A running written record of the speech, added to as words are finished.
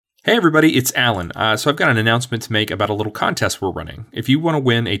Hey everybody, it's Alan. So I've got an announcement to make about a little contest we're running. If you want to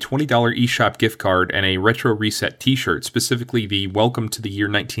win a $20 eShop gift card and a Retro Reset t-shirt, specifically the Welcome to the Year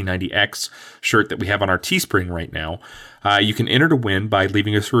 1990X shirt that we have on our Teespring right now, you can enter to win by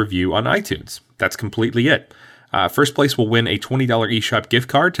leaving us a review on iTunes. That's completely it. First place will win a $20 eShop gift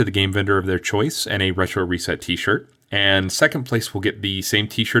card to the game vendor of their choice and a Retro Reset t-shirt. And second place will get the same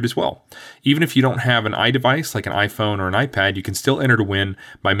t-shirt as well. Even if you don't have an iDevice like an iPhone or an iPad, you can still enter to win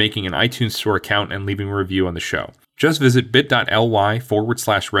by making an iTunes Store account and leaving a review on the show. Just visit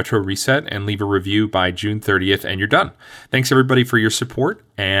bit.ly/retro reset and leave a review by June 30th and you're done. Thanks everybody for your support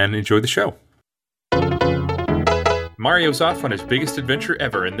and enjoy the show. Mario's off on his biggest adventure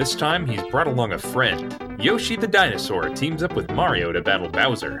ever, and this time he's brought along a friend. Yoshi the dinosaur teams up with Mario to battle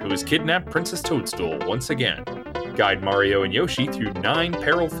Bowser, who has kidnapped Princess Toadstool once again. Guide Mario and Yoshi through 9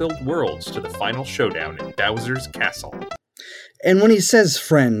 peril-filled worlds to the final showdown in Bowser's castle. And when he says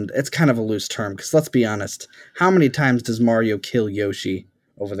friend, it's kind of a loose term, because let's be honest, how many times does Mario kill Yoshi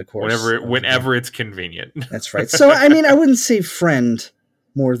over the course? Whenever it's convenient. That's right. So, I mean, I wouldn't say friend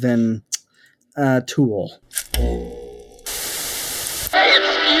more than tool. Excuse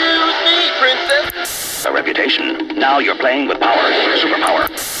me, princess. A reputation. Now you're playing with power.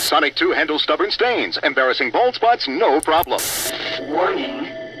 Superpower. Sonic 2 handles stubborn stains. Embarrassing bald spots, no problem. Warning,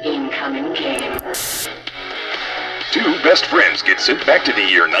 incoming game. 2 best friends get sent back to the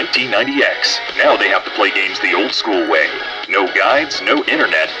year 1990X. Now they have to play games the old school way. No guides, no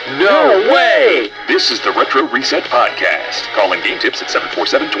internet. No way! This is the Retro Reset Podcast. Call in game tips at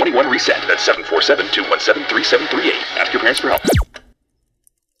 747-21-RESET. That's 747-217-3738. Ask your parents for help.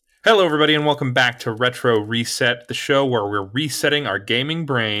 Hello everybody and welcome back to Retro Reset, the show where we're resetting our gaming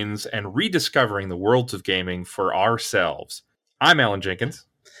brains and rediscovering the worlds of gaming for ourselves. I'm Alan Jenkins.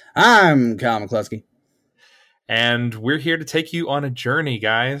 I'm Kyle McCluskey. And we're here to take you on a journey,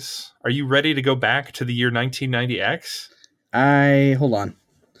 guys. Are you ready to go back to the year 1990X? Hold on.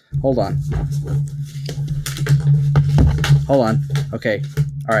 Okay.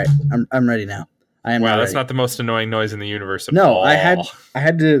 All right. I'm ready now. I am. Wow, ready. That's not the most annoying noise in the universe at No, all. I had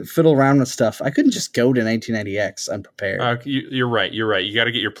to fiddle around with stuff. I couldn't just go to 1990X unprepared. You're right. You got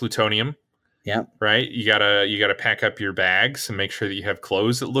to get your plutonium. Yeah. Right. You gotta pack up your bags and make sure that you have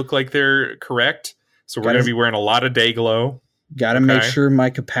clothes that look like they're correct. So we're gonna be wearing a lot of day glow. Got to make sure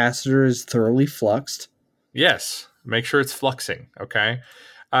my capacitor is thoroughly fluxed. Yes. Make sure it's fluxing. Okay.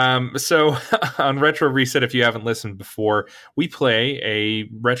 So on Retro Reset, if you haven't listened before, we play a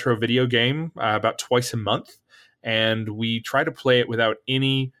retro video game about twice a month, and we try to play it without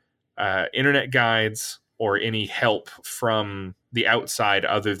any internet guides or any help from the outside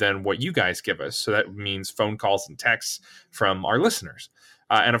other than what you guys give us. So that means phone calls and texts from our listeners,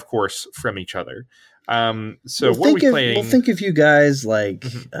 and of course from each other. So what are we playing? We'll think of you guys like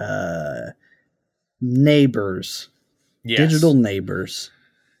neighbors, yes. Digital neighbors.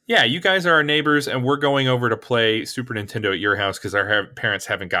 Yeah, you guys are our neighbors, and we're going over to play Super Nintendo at your house because our parents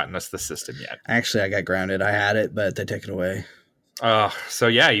haven't gotten us the system yet. Actually, I got grounded. I had it, but they took it away. So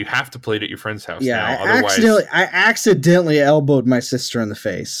yeah, you have to play it at your friend's house yeah, now. I accidentally elbowed my sister in the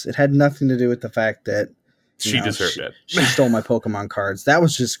face. It had nothing to do with the fact that she deserved it. She stole my Pokemon cards. That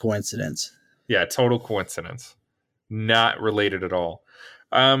was just coincidence. Yeah, total coincidence. Not related at all.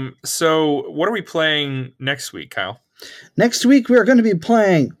 So what are we playing next week, Kyle? Next week, we are going to be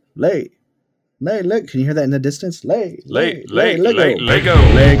playing Lego. Can you hear that in the distance? Lego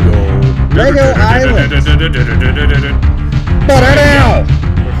Island.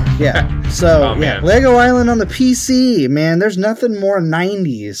 Yeah. So, Lego Island on the PC, man. There's nothing more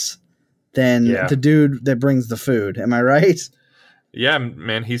 90s than the dude that brings the food. Am I right? Yeah,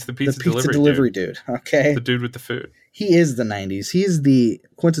 man. He's the pizza delivery dude. Okay. The dude with the food. He is the 90s. He's the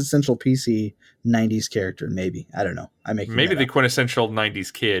quintessential PC 90s character, maybe. I don't know. Maybe the quintessential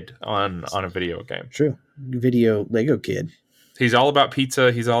 90s kid on a video game. True. Video Lego kid. He's all about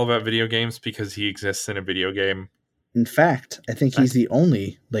pizza. He's all about video games because he exists in a video game. In fact, I think he's the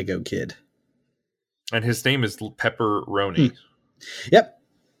only Lego kid. And his name is Pepperoni. Yep.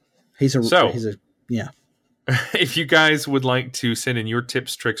 If you guys would like to send in your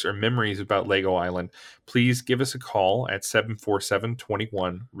tips, tricks, or memories about Lego Island, please give us a call at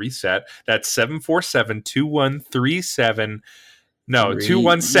 747-21-RESET. That's 747-2137. No,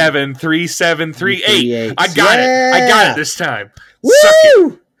 217-3738. I got it. I got it this time. Woo! Suck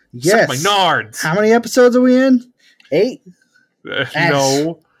it. Yes. Suck my nards. How many episodes are we in? 8?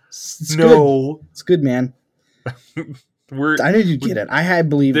 No. It's good, man. I knew you'd get it. I had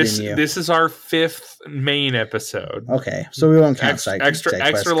believed in you. This is our 5th main episode. Okay, so we won't count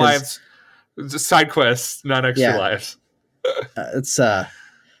extra lives, side quests, not extra lives. It's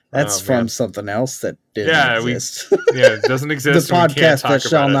That's from something else that didn't exist. It doesn't exist. The podcast that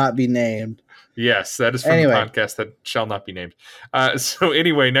shall not be named. Yes, that is from the podcast that shall not be named. So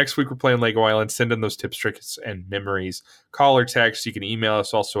anyway, next week we're playing Lego Island. Send in those tips, tricks, and memories. Call or text. You can email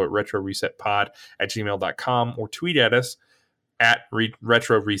us also at retroresetpod@gmail.com or tweet at us at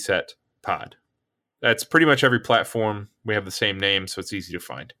retroresetpod. That's pretty much every platform. We have the same name, so it's easy to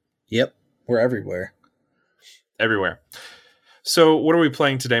find. Yep, we're everywhere. Everywhere. So what are we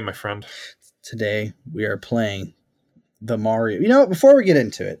playing today, my friend? Today we are playing the Mario. You know what? Before we get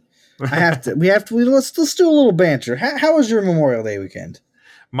into it, let's do a little banter. How was your Memorial Day weekend?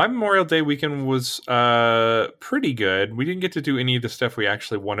 My Memorial Day weekend was pretty good. We didn't get to do any of the stuff we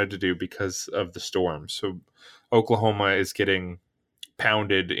actually wanted to do because of the storm. So Oklahoma is getting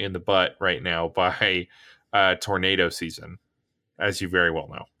pounded in the butt right now by tornado season, as you very well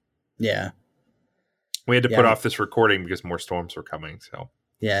know. Yeah. We had to put off this recording because more storms were coming. So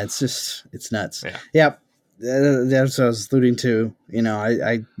yeah, it's nuts. Yeah. That's what I was alluding to. You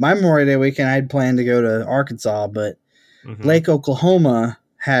know, my Memorial Day weekend, I had planned to go to Arkansas, but Lake Oklahoma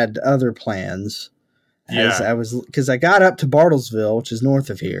had other plans. Because I got up to Bartlesville, which is north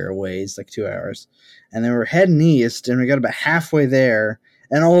of here, a ways, like 2 hours, and then we're heading east, and we got about halfway there,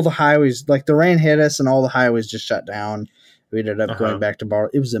 and all the highways, like the rain hit us, and all the highways just shut down. We ended up going back to Bartlesville.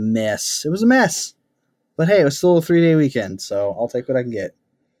 It was a mess. But hey, it was still a 3-day weekend, so I'll take what I can get.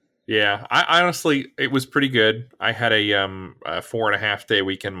 Yeah, I honestly, it was pretty good. I had a 4.5-day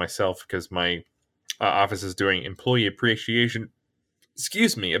weekend myself because my office is doing Employee Appreciation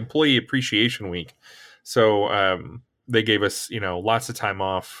Week. So they gave us, lots of time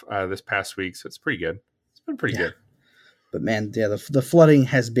off this past week, so it's pretty good. It's been pretty good. But man, the flooding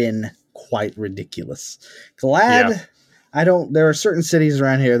has been quite ridiculous. Glad there are certain cities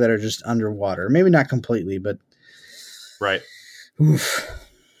around here that are just underwater. Maybe not completely, but right. Oof.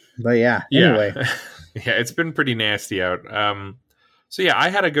 But anyway. Yeah, it's been pretty nasty out. So yeah, I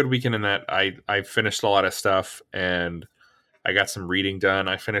had a good weekend in that I finished a lot of stuff and I got some reading done.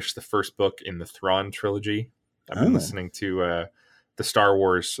 I finished the first book in the Thrawn trilogy. I've been listening to the Star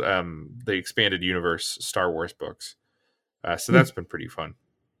Wars, the expanded universe Star Wars books. So that's been pretty fun.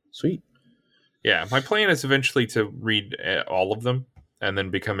 Sweet. Yeah, my plan is eventually to read all of them and then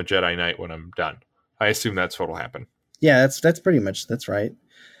become a Jedi Knight when I'm done. I assume that's what will happen. Yeah, that's pretty much, that's right.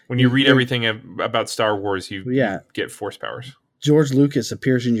 When you read everything about Star Wars, you get Force powers. George Lucas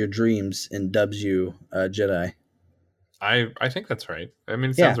appears in your dreams and dubs you a Jedi. I think that's right. I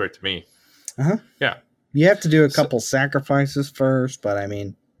mean, it sounds right to me. Yeah. You have to do a couple sacrifices first, but I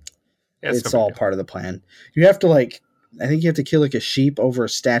mean, it's all part of the plan. You have to I think you have to kill a sheep over a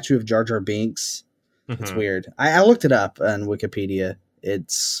statue of Jar Jar Binks. It's weird. I looked it up on Wikipedia.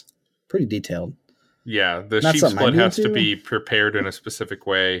 It's pretty detailed. Yeah, the sheep's blood has to be prepared in a specific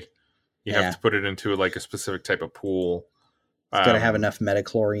way. You have to put it into a specific type of pool. It's got to have enough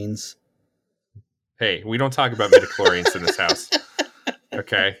metachlorines. Hey, we don't talk about metachlorines in this house.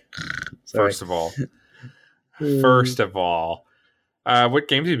 Okay. Sorry. First of all, what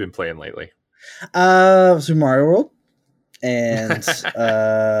games have you been playing lately? Super Mario World. And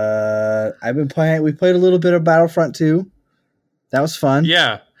I've been playing. We played a little bit of Battlefront 2. That was fun.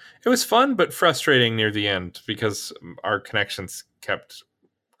 Yeah, it was fun, but frustrating near the end because our connections kept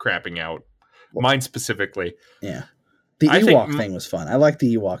crapping out. Mine specifically. Yeah, the Ewok thing was fun. I like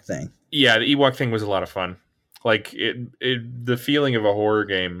the Ewok thing. Yeah, the Ewok thing was a lot of fun. The feeling of a horror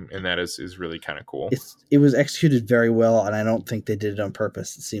game in that is really kind of cool. It was executed very well, and I don't think they did it on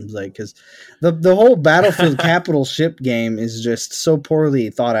purpose. It seems like because the whole Battlefield Capital ship game is just so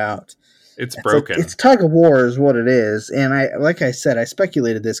poorly thought out. It's broken. It's tug of war is what it is, and I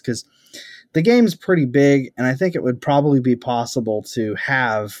speculated this because the game's pretty big, and I think it would probably be possible to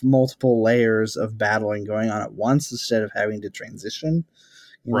have multiple layers of battling going on at once instead of having to transition.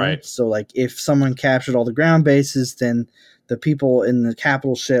 Right. So if someone captured all the ground bases, then the people in the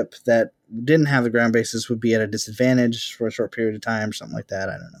capital ship that didn't have the ground bases would be at a disadvantage for a short period of time or something like that.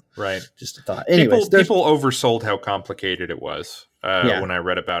 I don't know. Right. Just a thought. Anyways, people oversold how complicated it was when I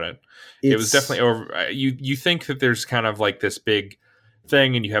read about it. It was definitely over. You think that there's kind of this big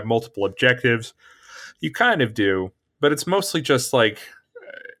thing and you have multiple objectives. You kind of do, but it's mostly just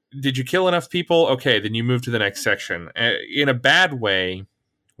did you kill enough people? Okay, then you move to the next section. In a bad way.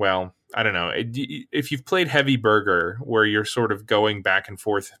 Well, I don't know. If you've played Heavy Burger, where you're sort of going back and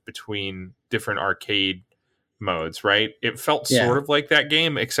forth between different arcade modes, right? It felt sort of like that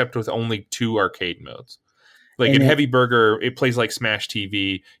game, except with only 2 arcade modes. In Heavy Burger, it plays like Smash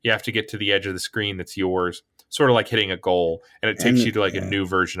TV. You have to get to the edge of the screen that's yours, sort of like hitting a goal, and it takes you to a new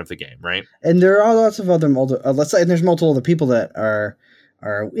version of the game, right? And there are lots of other there's multiple other people that are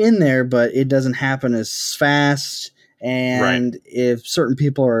are in there, but it doesn't happen as fast. And if certain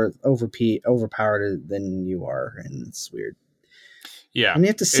people are overpowered than you are, and it's weird. Yeah, and you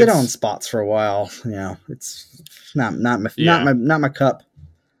have to sit on spots for a while. It's not my cup.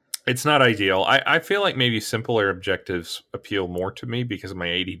 It's not ideal. I feel like maybe simpler objectives appeal more to me because of my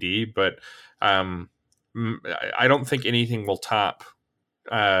ADD, but I don't think anything will top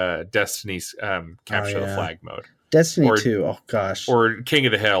Destiny's capture the flag mode. Destiny 2, oh gosh. Or King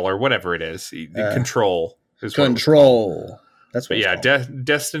of the Hill, or whatever it is. Control. Control. That's what it's called.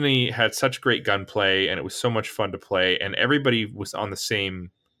 Destiny had such great gunplay, and it was so much fun to play, and everybody was on the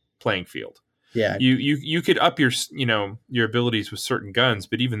same playing field. Yeah. You could up your abilities with certain guns,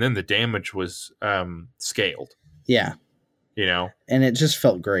 but even then the damage was scaled. Yeah. And it just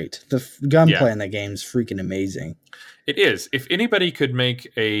felt great. The gunplay in that game is freaking amazing. It is. If anybody could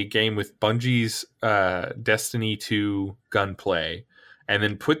make a game with Bungie's Destiny 2 gunplay and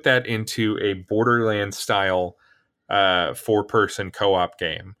then put that into a Borderlands style 4-person co-op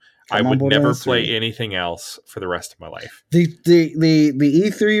game, I would never play anything else for the rest of my life. The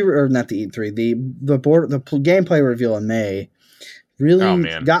E3, or not the E3, the gameplay reveal in May really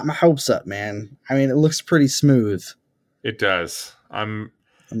got my hopes up, man. I mean, it looks pretty smooth. It does. I'm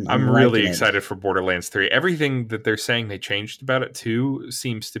really excited for Borderlands 3. Everything that they're saying they changed about it too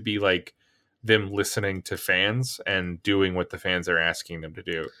seems to be like them listening to fans and doing what the fans are asking them to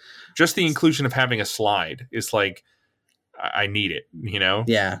do. Just the inclusion of having a slide is like, I need it,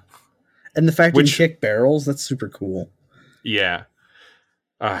 Yeah. And the fact that you kick barrels, that's super cool. Yeah.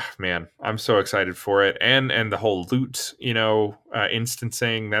 Man, I'm so excited for it. And the whole loot,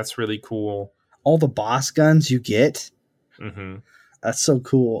 instancing, that's really cool. All the boss guns you get. Mm-hmm. That's so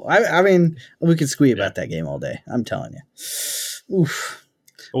cool. I mean, we could squee about that game all day. I'm telling you. Oof.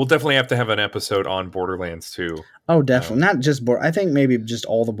 We'll definitely have to have an episode on Borderlands 2. Oh, definitely. Not just I think maybe just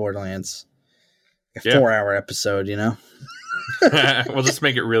all the Borderlands. A 4-hour episode, We'll just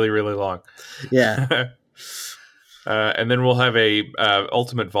make it really, really long. Yeah. And then we'll have a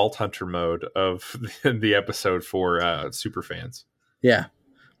Ultimate Vault Hunter mode of the episode for super fans. Yeah.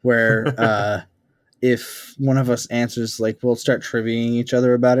 Where if one of us answers, we'll start triviaing each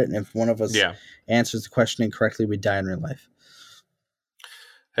other about it, and if one of us answers the question incorrectly, we die in real life.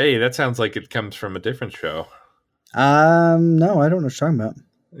 Hey, that sounds like it comes from a different show. No, I don't know what you're talking about.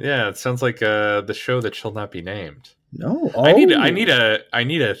 Yeah, it sounds like the show that shall not be named. No, I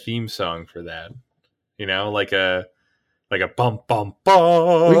need a theme song for that. Like a bum bum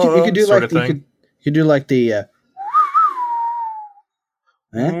bum. You could do sort of thing. You could do like the.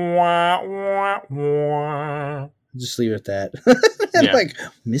 Wah, wah, wah. Just leave it at that. Like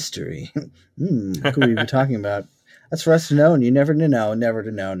mystery. What could we be talking about? That's for us to know, and you never to know. Never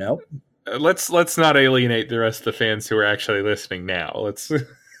to know. Nope. Let's not alienate the rest of the fans who are actually listening now. Let's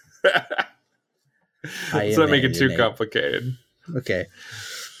not make it too complicated. Okay.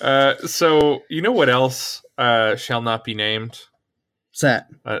 So you know what else shall not be named? What's that?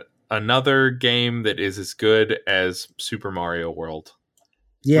 Another game that is as good as Super Mario World.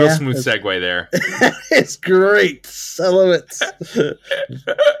 Yeah, real smooth segue there. It's great. I love it.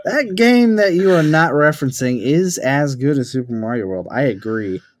 That game that you are not referencing is as good as Super Mario World. I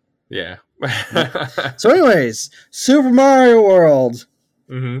agree. Yeah. So anyways, Super Mario World.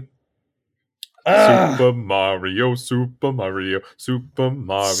 Mm-hmm. Super Mario, Super Mario, Super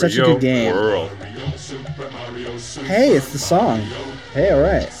Mario. Such a good game. World. Hey, it's the song. Hey, all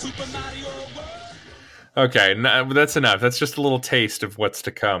right. Okay, that's enough. That's just a little taste of what's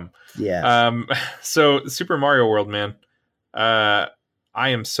to come. Yeah. So Super Mario World, man. I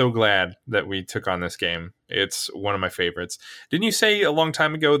am so glad that we took on this game. It's one of my favorites. Didn't you say a long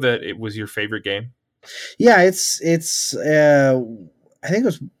time ago that it was your favorite game? Yeah, it's I think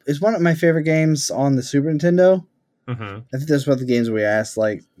it's one of my favorite games on the Super Nintendo. Mm-hmm. I think that's what the games we asked,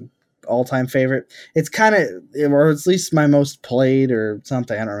 all-time favorite. It's kind of, or at least my most played or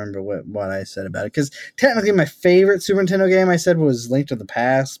something. I don't remember what I said about it, because technically my favorite Super Nintendo game I said was Link to the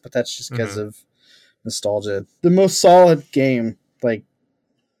Past, but that's just because of nostalgia. The most solid game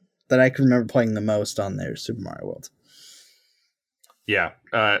that I can remember playing the most on there is Super Mario World. Yeah,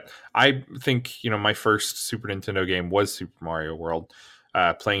 I think my first Super Nintendo game was Super Mario World.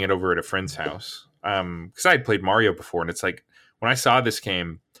 Playing it over at a friend's house because I had played Mario before, and it's like when I saw this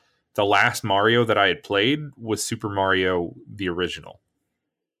game, the last Mario that I had played was Super Mario the original.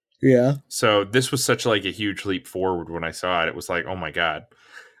 Yeah. So this was such a huge leap forward when I saw it. It was like, oh my god,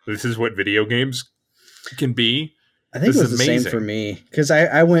 this is what video games can be. I think it was the same for me, because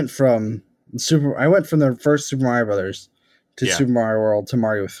I went from the first Super Mario Brothers to Super Mario World to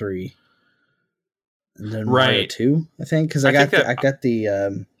Mario 3. And then Mario 2, I think, because I got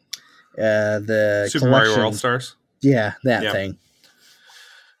the Super Mario All Stars. Yeah, that thing.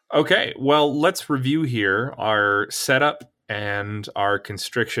 Okay, well, let's review here our setup and our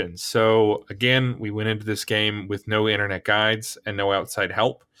constrictions. So again, we went into this game with no internet guides and no outside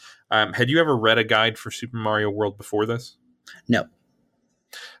help. Had you ever read a guide for Super Mario World before this? No.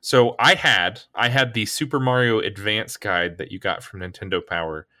 So I had the Super Mario Advance guide that you got from Nintendo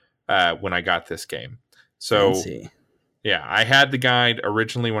Power when I got this game. So yeah, I had the guide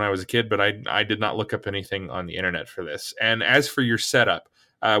originally when I was a kid, but I did not look up anything on the internet for this. And as for your setup,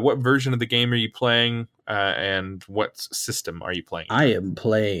 what version of the game are you playing, and what system are you playing? I am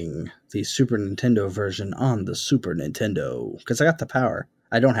playing the Super Nintendo version on the Super Nintendo because I got the power.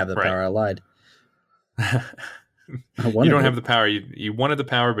 I don't have the power. I lied. You don't have the power. You wanted the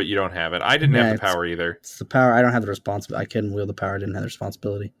power, but you don't have it. I didn't have the power either. It's the power. I don't have the responsibility. I couldn't wield the power. I didn't have the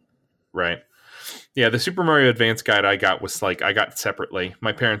responsibility. Right. Yeah, the Super Mario Advance guide I got was I got separately.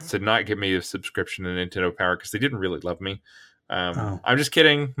 My parents did not give me a subscription to Nintendo Power because they didn't really love me. I'm just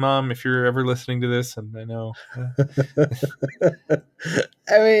kidding, Mom, if you're ever listening to this, and I know.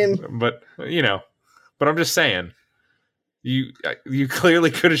 I mean... But I'm just saying. You clearly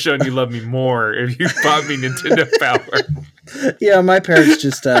could have shown you love me more if you bought me Nintendo Power. Yeah, my parents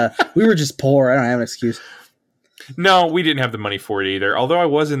just... we were just poor. I don't have an excuse. No, we didn't have the money for it either. Although I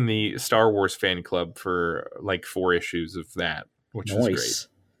was in the Star Wars fan club for 4 issues of that, which was great.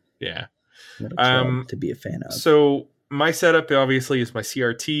 Yeah. What a club to be a fan of. So my setup obviously is my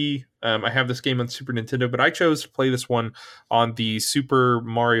CRT. I have this game on Super Nintendo, but I chose to play this one on the Super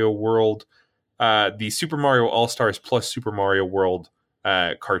Mario World, the Super Mario All Stars plus Super Mario World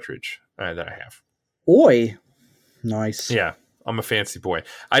cartridge that I have. Oi, nice. Yeah. I'm a fancy boy.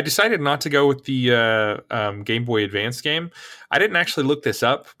 I decided not to go with the Game Boy Advance game. I didn't actually look this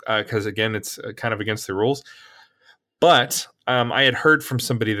up because, again, it's kind of against the rules. But I had heard from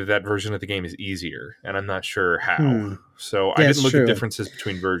somebody that version of the game is easier, and I'm not sure how. So I didn't look at differences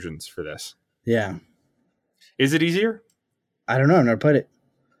between versions for this. Yeah. Is it easier? I don't know. I've never played it.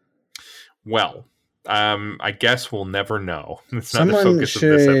 Well, I guess we'll never know. It's not the focus of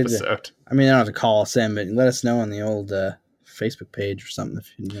this episode. I mean, I don't have to call us in, but let us know on the old... Facebook page or something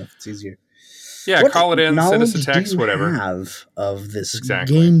if you know if it's easier. Yeah, call it in, send us a text, whatever. Have of this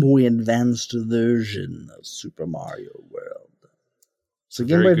Game Boy Advanced version of Super Mario World? So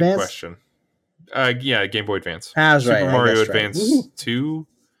Game Boy Advance. Question. Yeah, Game Boy Advance. Super Mario Advance 2.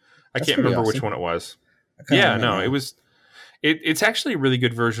 I can't remember which one it was. Yeah, no, it was. It's actually a really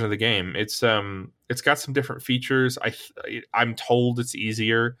good version of the game. It's got some different features. I'm told it's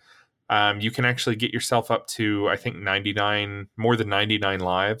easier. You can actually get yourself up to, I think, more than 99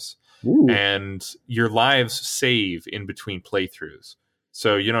 lives. Ooh. And your lives save in between playthroughs.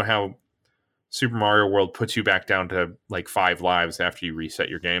 So you know how Super Mario World puts you back down to 5 lives after you reset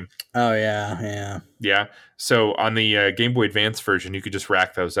your game? Oh, yeah. Yeah. So on the Game Boy Advance version, you could just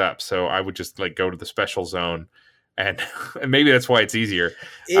rack those up. So I would just go to the special zone. And maybe that's why it's easier.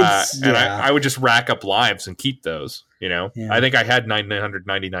 I would just rack up lives and keep those. Yeah. I think I had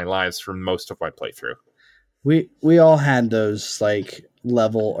 999 lives for most of my playthrough. We all had those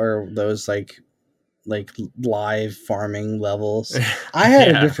level or those live farming levels. I had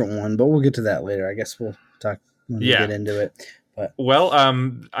a different one, but we'll get to that later. I guess we'll talk when we get into it. But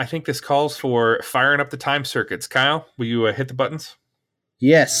I think this calls for firing up the time circuits. Kyle, will you hit the buttons?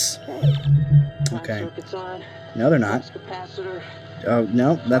 Yes. Okay. No, they're not. Oh,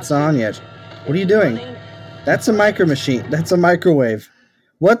 no, that's not on yet. What are you doing? That's a micro machine. That's a microwave.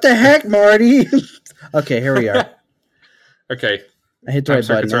 What the heck, Marty? Okay, here we are. Okay. I hit the right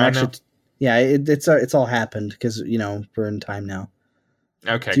button. Actually, yeah, it's all happened because, we're in time now.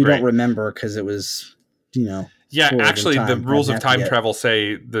 Okay, so you don't remember because it was, Yeah, actually, the rules of time travel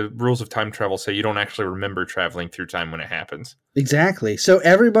say you don't actually remember traveling through time when it happens. Exactly. So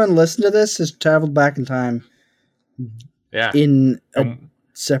everyone listen to this has traveled back in time. Yeah. In a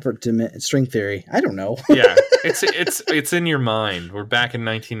separate string theory. I don't know. Yeah, it's in your mind. We're back in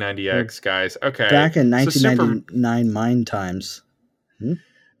 1990X, guys. Okay. Back in 1999 mind times. Oh,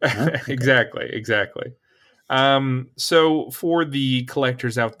 okay. Exactly. So for the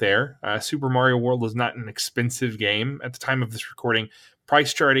collectors out there, Super Mario World is not an expensive game. At the time of this recording,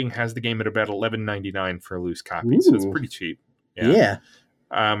 price charting has the game at about $11.99 for a loose copy. Ooh. So it's pretty cheap. Yeah.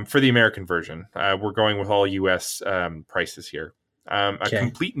 For the American version, we're going with all US prices here. A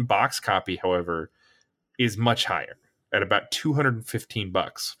complete in box copy, however, is much higher at about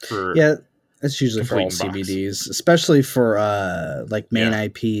 $215 for. Yeah. It's usually for all CBDs, especially for main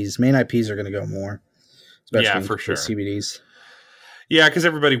IPs. Main IPs are going to go more. Yeah, for sure. CBDs. Yeah, because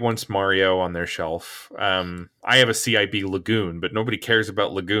everybody wants Mario on their shelf. I have a CIB Lagoon, but nobody cares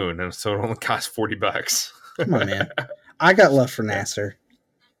about Lagoon, and so it only costs $40. Come on, man. I got love for Nasser.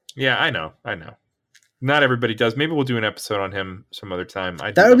 Yeah, I know. Not everybody does. Maybe we'll do an episode on him some other time.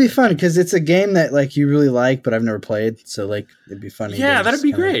 That would be fun because it's a game that like you really like, but I've never played. So like it'd be funny. Yeah, that'd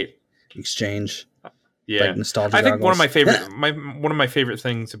be great. Exchange. Yeah, like nostalgia. I think goggles. one of my favorite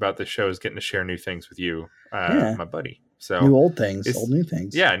things about this show is getting to share new things with you, my buddy. So new old things, old new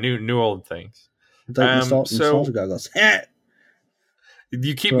things. Yeah, new old things. Like nostalgia goggles.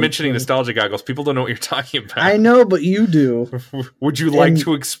 You keep mentioning nostalgia goggles. People don't know what you're talking about. I know, but you do. Would you like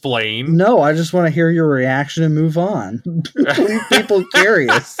to explain? No, I just want to hear your reaction and move on. Leave people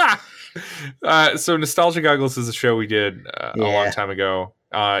curious. So Nostalgia Goggles is a show we did a long time ago.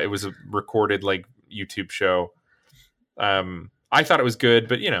 It was a recorded like YouTube show. I thought it was good,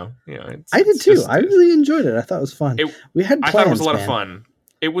 but I did too. I really enjoyed it. I thought it was fun. I thought it was a lot of fun.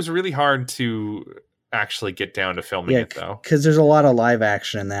 It was really hard to actually get down to filming it though, because there's a lot of live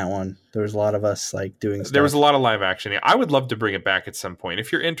action in that one. There was a lot of us like doing stuff. There was a lot of live action. I would love to bring it back at some point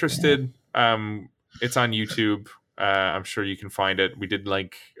if you're interested. It's on YouTube. I'm sure you can find it. We did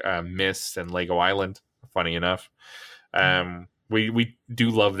like Myst and Lego Island, funny enough. We do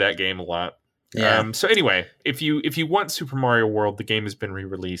love that game a lot. So anyway, if you want Super Mario World, the game has been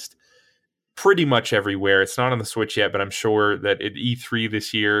re-released pretty much everywhere. It's not on the Switch yet, but I'm sure that at E3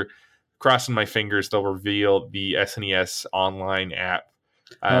 this year, crossing my fingers, they'll reveal the SNES online app.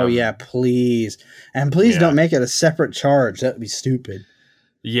 Oh yeah, please. And please don't make it a separate charge. That would be stupid.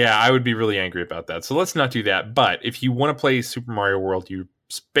 Yeah, I would be really angry about that. So let's not do that. But if you want to play Super Mario World, you're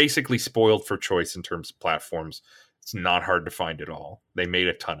basically spoiled for choice in terms of platforms. It's not hard to find at all. They made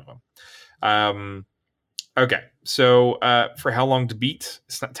a ton of them. Okay, so for how long to beat?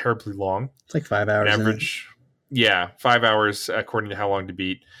 It's not terribly long. It's like 5 hours. Average. Yeah, 5 hours according to how long to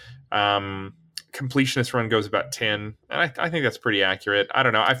beat. Completionist run goes about 10, and I think that's pretty accurate. I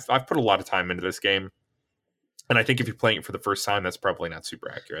don't know. I've put a lot of time into this game, and I think if you're playing it for the first time, that's probably not super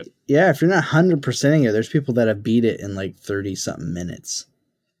accurate. Yeah, if you're not 100%ing it, there's people that have beat it in like 30-something minutes.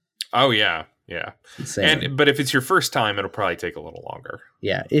 Oh yeah. Insane. But if it's your first time, it'll probably take a little longer.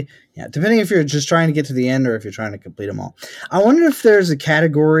 Yeah, depending if you're just trying to get to the end or if you're trying to complete them all. I wonder if there's a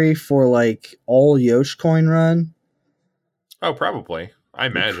category for like all Yosh coin run. Oh, probably. I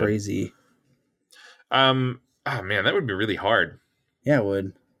imagine. Crazy. Oh man, that would be really hard. Yeah, it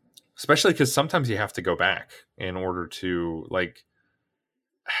would. Especially because sometimes you have to go back in order to like.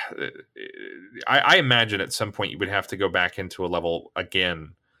 I imagine at some point you would have to go back into a level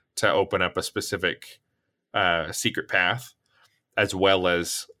again to open up a specific secret path, as well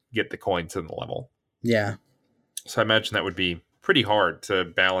as get the coins in the level. Yeah. So I imagine that would be pretty hard to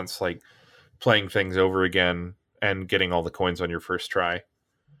balance, like playing things over again and getting all the coins on your first try.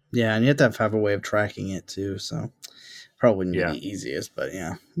 Yeah, and you have to have a way of tracking it too, so probably wouldn't be the easiest, but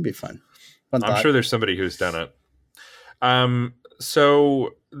yeah, it'd be fun. I'm sure there's somebody who's done it.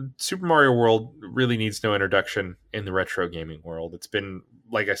 So Super Mario World really needs no introduction in the retro gaming world. It's been,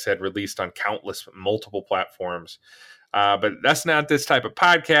 like I said, released on multiple platforms. But that's not this type of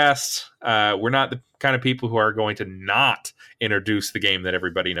podcast. We're not the kind of people who are going to not introduce the game that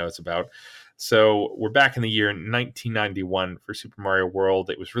everybody knows about. So we're back in the year 1991 for Super Mario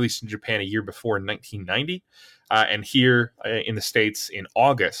World. It was released in Japan a year before in 1990. And here in the States in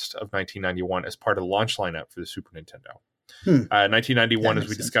August of 1991 as part of the launch lineup for the Super Nintendo. 1991, as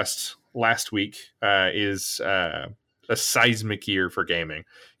we discussed last week, is a seismic year for gaming.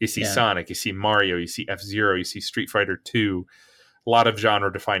 You see Sonic, you see Mario, you see F-Zero, you see Street Fighter 2. A lot of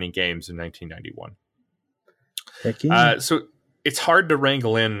genre-defining games in 1991. So it's hard to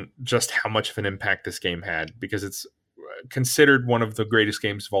wrangle in just how much of an impact this game had, because it's considered one of the greatest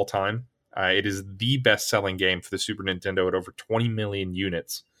games of all time. It is the best-selling game for the Super Nintendo at over 20 million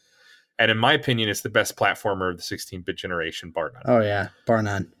units. And in my opinion, it's the best platformer of the 16-bit generation, bar none. Oh, yeah. Bar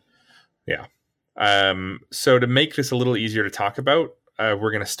none. Yeah. So to make this a little easier to talk about,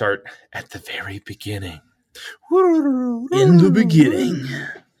 we're going to start at the very beginning. In the beginning.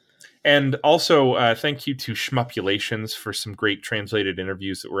 And also, thank you to Shmupulations for some great translated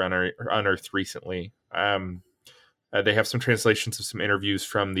interviews that were unearthed recently. They have some translations of some interviews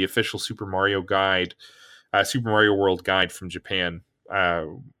from the official Super Mario World guide from Japan.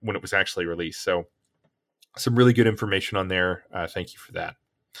 When it was actually released. So some really good information on there. Thank you for that.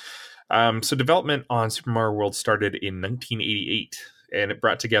 So development on Super Mario World started in 1988, and it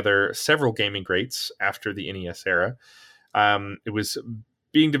brought together several gaming greats after the NES era. It was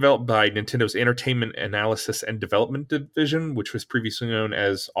being developed by Nintendo's Entertainment Analysis and Development Division, which was previously known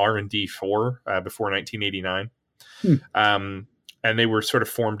as R&D 4 before 1989. and they were sort of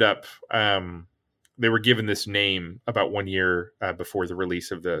formed up. They were given this name about 1 year before the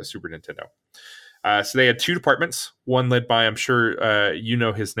release of the Super Nintendo. So they had two departments, one led by, I'm sure you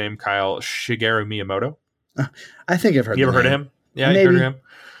know his name, Kyle, Shigeru Miyamoto. I think I've heard You ever heard of him? Yeah, maybe. You heard of him?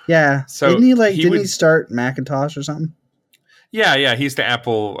 Yeah. So didn't he start Macintosh or something? Yeah. He's the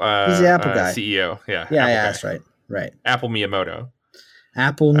Apple he's the Apple guy. CEO. Yeah. That's right. Right. Apple Miyamoto.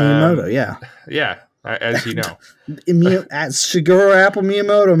 Apple Miyamoto, yeah. Yeah, as you know. Shigeru Apple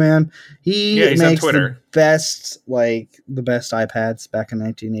Miyamoto, man. He's makes on Twitter. the best iPads back in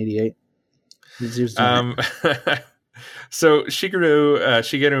 1988. So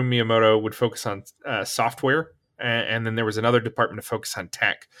Shigeru Miyamoto would focus on software, and then there was another department to focus on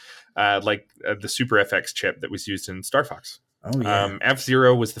tech, like the Super FX chip that was used in Star Fox. Oh yeah.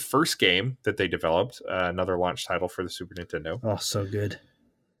 F-Zero was the first game that they developed, another launch title for the Super Nintendo. Oh, so good.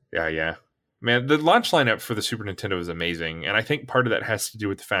 Yeah. Man, the launch lineup for the Super Nintendo is amazing, and I think part of that has to do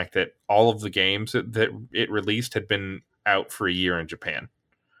with the fact that all of the games that it released had been out for a year in Japan.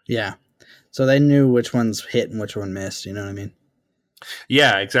 Yeah. So they knew which ones hit and which one missed, you know what I mean?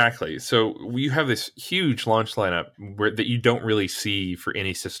 Yeah, exactly. So you have this huge launch lineup that you don't really see for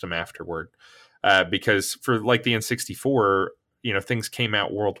any system afterward. Because for like the N64, things came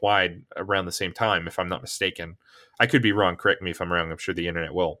out worldwide around the same time, if I'm not mistaken. I could be wrong. Correct me if I'm wrong. I'm sure the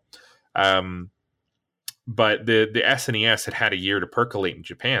internet will. But the SNES had a year to percolate in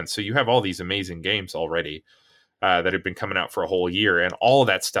Japan. So you have all these amazing games already that have been coming out for a whole year. And all of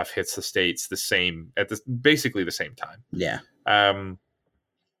that stuff hits the States basically the same time. Yeah. In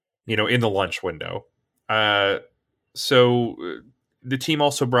the launch window. So the team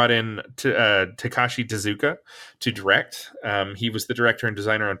also brought in Takashi Tezuka to direct. He was the director and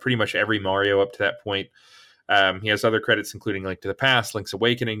designer on pretty much every Mario up to that point. He has other credits, including Link to the Past, Link's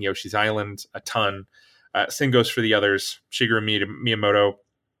Awakening, Yoshi's Island, a ton. Same goes for the others. Shigeru Miyamoto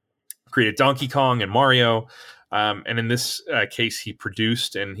created Donkey Kong and Mario. And in this case, he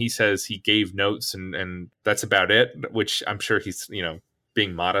produced, and he says he gave notes, and that's about it, which I'm sure he's,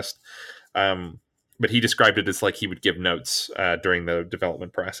 being modest. But he described it as like he would give notes during the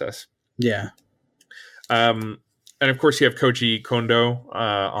development process. Yeah. And of course, you have Koji Kondo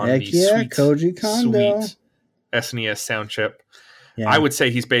on the Koji Kondo. sweet SNES sound chip. Yeah. I would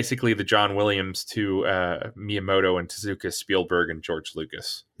say he's basically the John Williams to Miyamoto and Tezuka, Spielberg, and George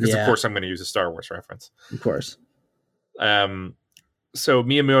Lucas. Because, of course, I'm going to use a Star Wars reference. Of course. So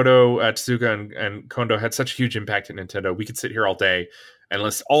Miyamoto, Tezuka, and Kondo had such a huge impact at Nintendo. We could sit here all day and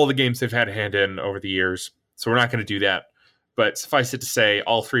list all the games they've had a hand in over the years. So we're not going to do that. But suffice it to say,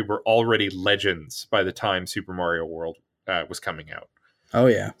 all three were already legends by the time Super Mario World was coming out. Oh,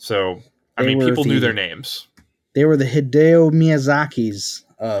 yeah. So, people knew their names. They were the Hideo Miyazakis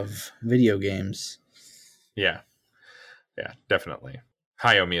of video games. Yeah. Yeah, definitely.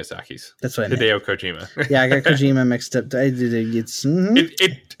 Hayao Miyazaki's. That's what I meant. Hideo Kojima. Yeah, I got Kojima mixed up.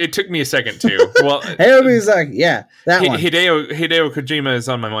 It took me a second too. Well, Hayao Miyazaki. Yeah, that one. Hideo Kojima is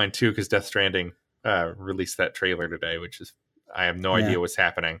on my mind too because Death Stranding released that trailer today, which is I have no idea what's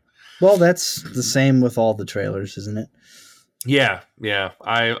happening. Well, that's the same with all the trailers, isn't it? Yeah.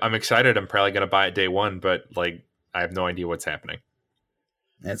 I'm excited. I'm probably going to buy it day one, but I have no idea what's happening.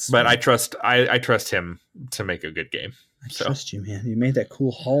 I trust him to make a good game. I trust you, man. You made that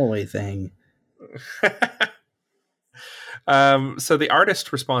cool hallway thing. So the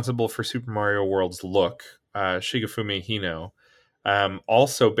artist responsible for Super Mario World's look, Shigefumi Hino,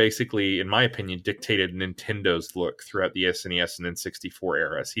 also basically, in my opinion, dictated Nintendo's look throughout the SNES and N64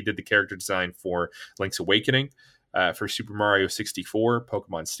 eras. He did the character design for Link's Awakening, for Super Mario 64,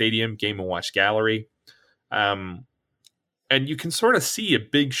 Pokemon Stadium, Game & Watch Gallery. And you can sort of see a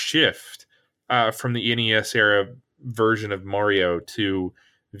big shift from the NES era version of Mario to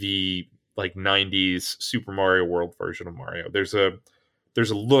the 90s Super Mario World version of Mario. There's a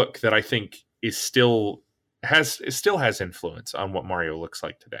look that I think still has influence on what Mario looks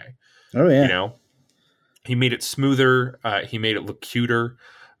like today. Oh yeah. He made it smoother, he made it look cuter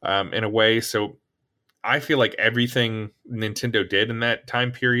in a way. So I feel like everything Nintendo did in that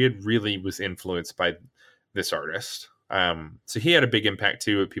time period really was influenced by this artist. So he had a big impact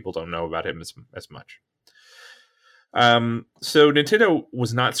too, but people don't know about him as much. So Nintendo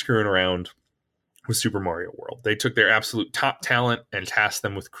was not screwing around with Super Mario World. They took their absolute top talent and tasked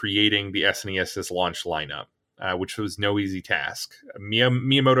them with creating the SNES's launch lineup, which was no easy task.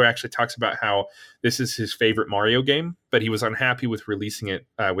 Miyamoto actually talks about how this is his favorite Mario game, but he was unhappy with releasing it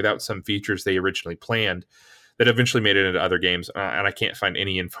without some features they originally planned that eventually made it into other games. And I can't find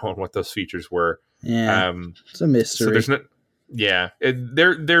any info on what those features were. Yeah, it's a mystery. So there's no,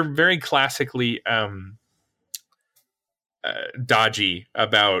 they're very classically dodgy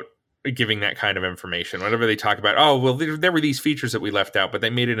about giving that kind of information. Whenever they talk about, oh, well, there were these features that we left out, but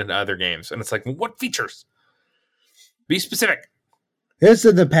they made it into other games. And it's like, well, what features? Be specific. It's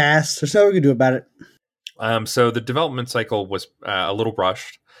in the past. There's nothing we can do about it. So the development cycle was a little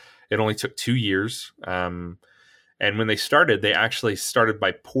rushed. It only took 2 years. And when they started, they actually started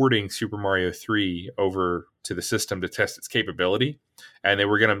by porting Super Mario 3 over to the system to test its capability. And they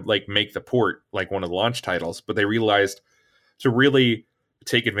were going to like make the port like one of the launch titles, but they realized to really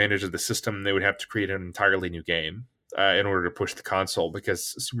take advantage of the system, they would have to create an entirely new game in order to push the console,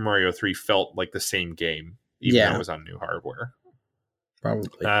 because Super Mario 3 felt like the same game, even though it was on new hardware.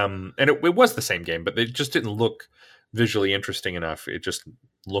 Probably. And it was the same game, but it just didn't look visually interesting enough. It just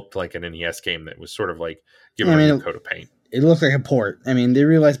looked like an NES game that was sort of like given a new coat of paint. It looked like a port. I mean, they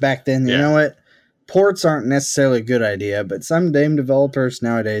realized back then, you know what? Ports aren't necessarily a good idea, but some game developers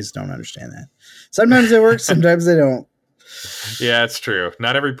nowadays don't understand that. Sometimes they work, sometimes they don't. Yeah, it's true.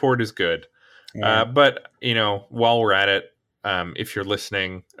 Not every port is good. Yeah. But, you know, while we're at it, if you're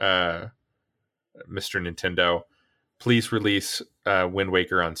listening, Mr. Nintendo, please release Wind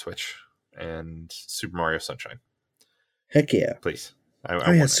Waker on Switch and Super Mario Sunshine. Heck yeah. Please.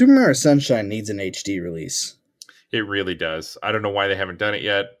 Super Mario Sunshine needs an HD release. It really does. I don't know why they haven't done it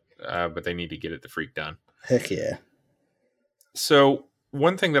yet, but they need to get it the freak done. Heck yeah. So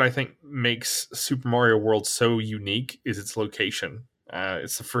one thing that I think makes Super Mario World so unique is its location.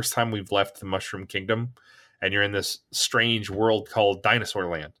 It's the first time we've left the Mushroom Kingdom, and you're in this strange world called Dinosaur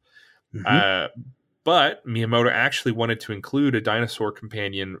Land. Mm-hmm. But Miyamoto actually wanted to include a dinosaur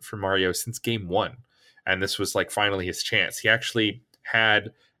companion for Mario since Game 1. And this was like finally his chance. He actually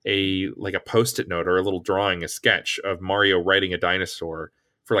had a post-it note or a little drawing, a sketch of Mario riding a dinosaur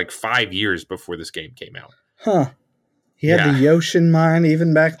for like 5 years before this game came out. Huh. He had the Yoshi in mind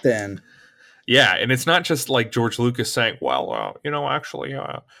even back then. Yeah, and it's not just like George Lucas saying, well, actually,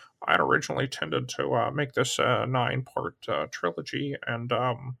 I had originally intended to make this a 9-part trilogy, and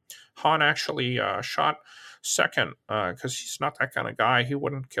Han actually shot second because he's not that kind of guy. He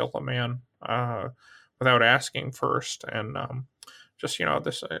wouldn't kill a man without asking first, and this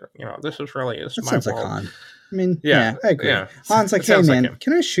is really my sounds world. Like Han. I mean, I agree. Yeah. Han's like, hey man,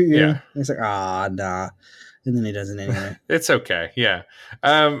 can I shoot you? Yeah. And he's like, nah. And then he doesn't anyway. It's okay. Yeah.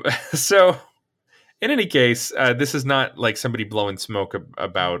 So in any case, this is not like somebody blowing smoke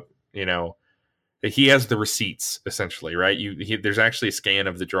about, he has the receipts essentially, right? There's actually a scan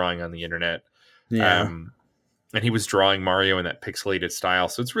of the drawing on the internet. Yeah. And he was drawing Mario in that pixelated style.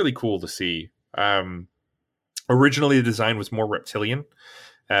 So it's really cool to see. Originally the design was more reptilian,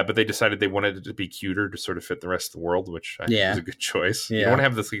 but they decided they wanted it to be cuter to sort of fit the rest of the world, which I think was a good choice. Yeah. You don't want to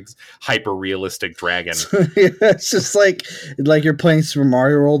have this hyper realistic dragon. It's just like you're playing Super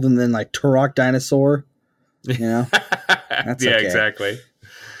Mario World and then like Turok Dinosaur. That's yeah, exactly.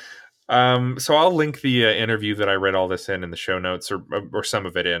 So I'll link the interview that I read all this in the show notes, or some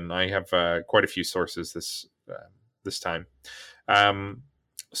of it in. I have quite a few sources this time.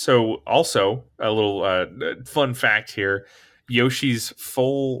 So also a little fun fact here. Yoshi's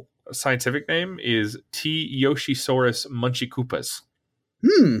full scientific name is T. Yoshisaurus munchikoopas.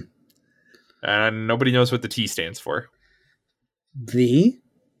 And nobody knows what the T stands for. The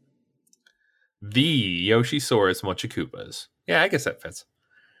Yoshisaurus munchikoopas. Yeah, I guess that fits.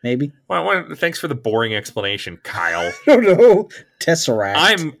 Maybe. Well, thanks for the boring explanation, Kyle. I don't know.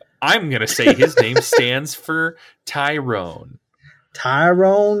 Tesseract. I'm gonna say his name stands for Tyrone.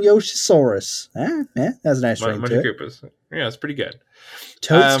 Tyrone Yoshisaurus. That's a nice ring to it. Yeah, it's pretty good.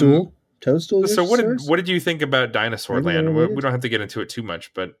 Toadstool. Toadstool. So what did you think about Dinosaur Land? We don't have to get into it too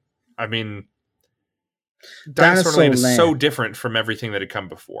much, but I mean, Dinosaur Land is so different from everything that had come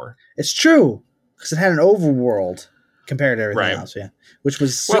before. It's true, because it had an overworld compared to everything else. Yeah, which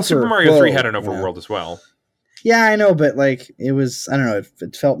was Super Mario 3 had an overworld as well. Yeah, I know, but like it was, I don't know,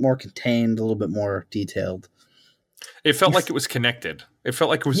 it felt more contained, a little bit more detailed. It felt like it was connected. It felt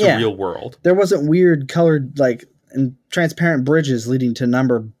like it was a real world. There wasn't weird colored, and transparent bridges leading to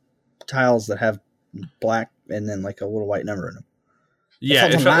number tiles that have black and then like a little white number in them. Yeah,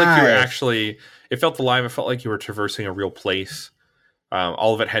 it felt like you were actually. It felt alive. It felt like you were traversing a real place.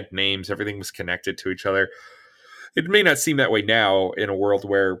 All of it had names. Everything was connected to each other. It may not seem that way now in a world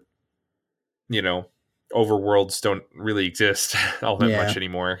where, overworlds don't really exist all that much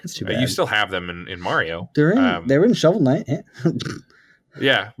anymore. You still have them in Mario. They're in Shovel Knight.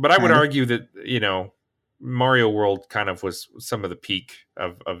 Yeah, but I would argue that Mario World kind of was some of the peak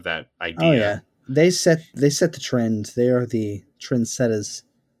of that idea. Oh yeah, they set the trend. They are the trendsetters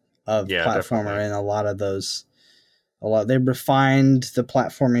of platformer, definitely. And a lot of those. They refined the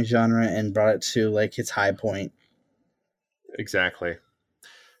platforming genre and brought it to like its high point. Exactly.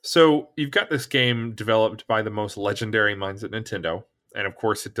 So you've got this game developed by the most legendary minds at Nintendo, and of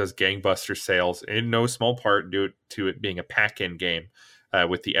course it does gangbuster sales, in no small part due to it being a pack-in game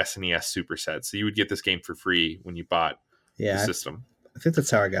with the SNES superset. So you would get this game for free when you bought the system. I think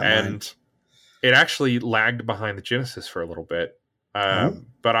that's how I got mine. And it actually lagged behind the Genesis for a little bit.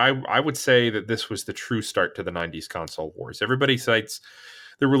 But I would say that this was the true start to the 90s console wars. Everybody cites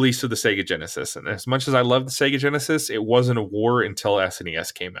the release of the Sega Genesis. And as much as I love the Sega Genesis, it wasn't a war until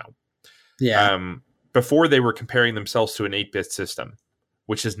SNES came out. Yeah. Before they were comparing themselves to an 8-bit system,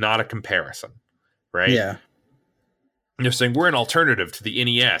 which is not a comparison, right? Yeah. They're saying we're an alternative to the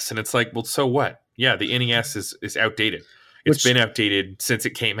NES. And it's like, well, so what? Yeah, the NES is outdated. It's been outdated since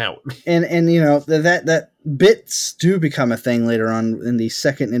it came out. And you know, that bits do become a thing later on in the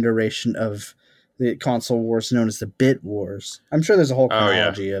second iteration of the console wars known as the Bit Wars. I'm sure there's a whole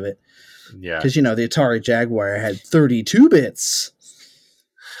chronology of it. Yeah. Because, you know, the Atari Jaguar had 32 bits.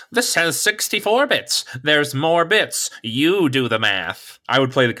 This has 64 bits. There's more bits. You do the math. I would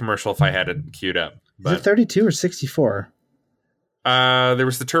play the commercial if I had it queued up. But is it 32 or 64? There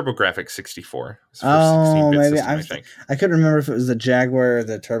was the TurboGrafx 64. Oh, maybe. I think. I couldn't remember if it was the Jaguar or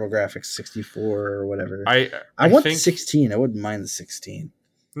the TurboGrafx 64 or whatever. I want the 16. I wouldn't mind the 16.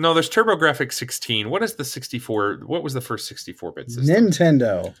 No, there's TurboGrafx 16. What is the 64? What was the first 64-bit system?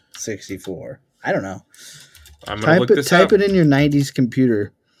 Nintendo 64. I don't know. I'm going to look this up. Type it in your 90s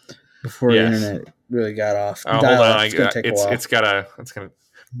computer before the internet really got off. Hold on. It's going to take a while. It's going to...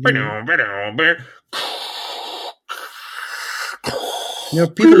 You know,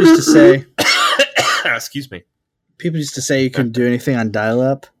 people used to say... Excuse me. People used to say you couldn't do anything on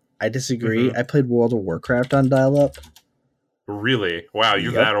dial-up. I disagree. Mm-hmm. I played World of Warcraft on dial-up. Really? Wow,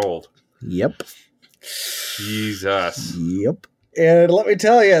 you're that old. Yep. Jesus. Yep. And let me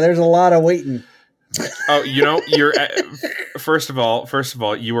tell you, there's a lot of waiting. Oh, you know, you're... First of all,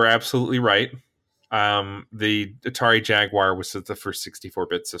 you were absolutely right. The Atari Jaguar was the first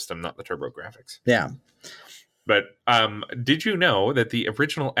 64-bit system, not the TurboGrafx. Yeah. But did you know that the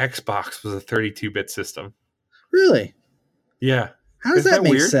original Xbox was a 32-bit system? Really? Yeah. How does that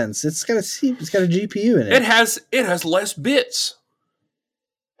make sense? It's got a GPU in it. It has less bits.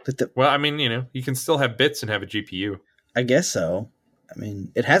 Well, I mean, you know, you can still have bits and have a GPU. I guess so. I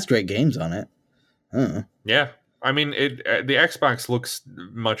mean, it has great games on it. Yeah. I mean, the Xbox looks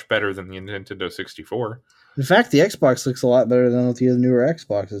much better than the Nintendo 64. In fact, the Xbox looks a lot better than the newer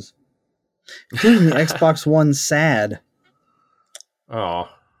Xboxes. Including the Xbox One SAD. Oh,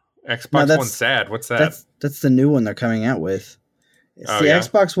 Xbox One SAD. What's that? That's the new one they're coming out with. It's the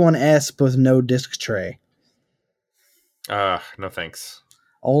Xbox One S with no disc tray. No thanks.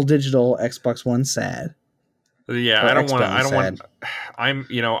 All digital Xbox One SAD. Yeah, I don't want.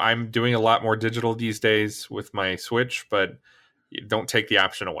 I'm doing a lot more digital these days with my Switch, but don't take the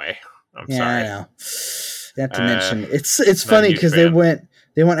option away. I'm sorry. I know. Not to mention, it's funny because they went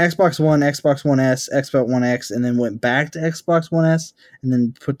Xbox One, Xbox One S, Xbox One X, and then went back to Xbox One S, and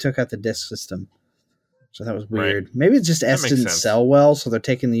then took out the disc system. So that was weird. Right. Maybe it's just S didn't sell well, so they're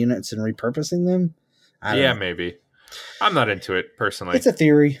taking the units and repurposing them. I don't know. Maybe. I'm not into it personally. It's a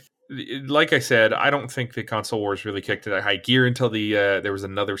theory. Like I said, I don't think the console wars really kicked into high gear until there was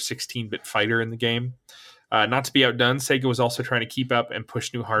another 16-bit fighter in the game. Not to be outdone, Sega was also trying to keep up and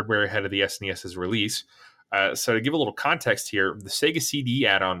push new hardware ahead of the SNES's release. So to give a little context here, the Sega CD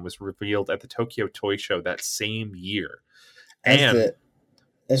add-on was revealed at the Tokyo Toy Show that same year. And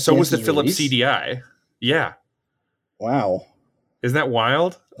so was the Philips CDI. Yeah. Wow. Isn't that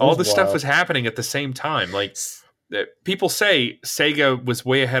wild? All this stuff was happening at the same time. Like, people say Sega was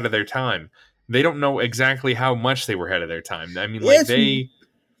way ahead of their time. They don't know exactly how much they were ahead of their time. I mean, I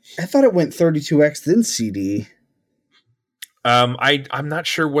thought it went 32X then CD. I'm not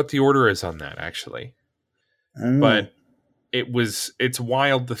sure what the order is on that, actually. But it's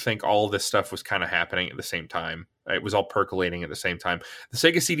wild to think all this stuff was kind of happening at the same time. It was all percolating at the same time. The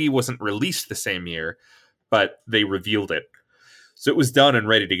Sega CD wasn't released the same year, but they revealed it. So it was done and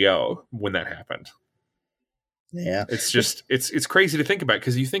ready to go when that happened. Yeah. It's just, it's crazy to think about,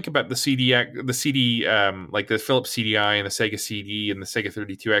 because you think about the CD, like the Philips CDI and the Sega CD and the Sega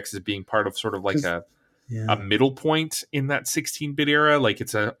 32X as being part of sort of like a middle point in that 16-bit era. Like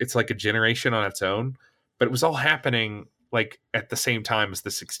it's like a generation on its own, but it was all happening like at the same time as the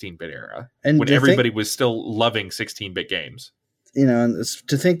 16-bit era, and when everybody was still loving 16-bit games. You know, and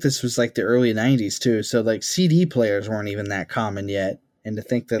to think this was like the early 90s too. So like CD players weren't even that common yet. And to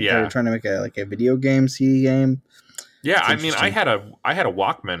think that they were trying to make a video game CD game. Yeah, I mean, I had a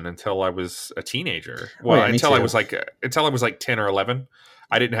Walkman until I was a teenager. Well, until I was like 10 or 11.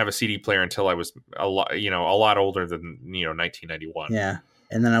 I didn't have a CD player until I was a lot older than 1991. Yeah,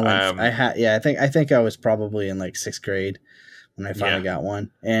 and then I went. I think I was probably in like 6th grade when I finally got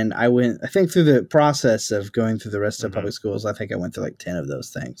one, and I went. I think through the process of going through the rest of public schools, I think I went through like 10 of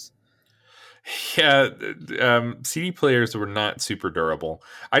those things. Yeah, CD players were not super durable.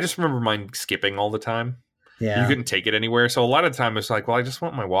 I just remember mine skipping all the time. Yeah, you couldn't take it anywhere, so a lot of the time it's like, well, I just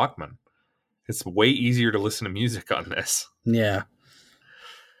want my Walkman. It's way easier to listen to music on this. Yeah.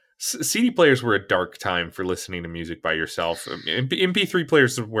 CD players were a dark time for listening to music by yourself. MP3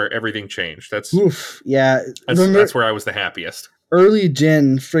 players is where everything changed. That's where I was the happiest. Early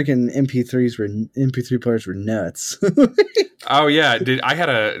gen freaking MP3 players were nuts. Oh yeah, I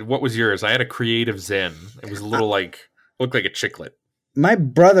had what was yours? I had a Creative Zen. It was a little looked like a chiclet. My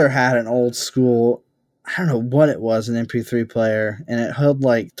brother had an old school, I don't know what it was, an MP3 player, and it held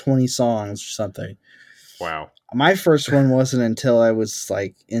like 20 songs or something. Wow. My first one wasn't until I was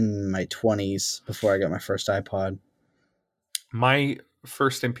like in my 20s before I got my first iPod. My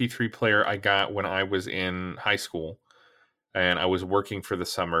first MP3 player I got when I was in high school, and I was working for the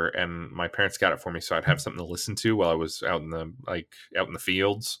summer, and my parents got it for me so I'd have something to listen to while I was out in the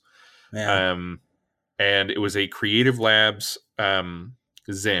fields. Yeah. And it was a Creative Labs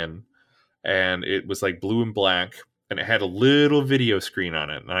Zen, and it was like blue and black, and it had a little video screen on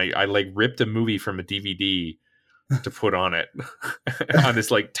it, and I like ripped a movie from a DVD to put on it on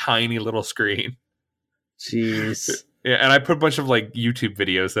this like tiny little screen. Jeez. Yeah, and I put a bunch of like YouTube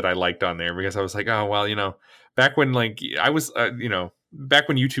videos that I liked on there because I was like, oh well, back when back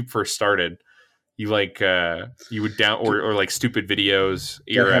when YouTube first started, you would down or like stupid videos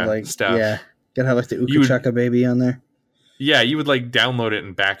era stuff. Yeah, gotta have like the Uka Chaka Baby on there. Yeah, you would like download it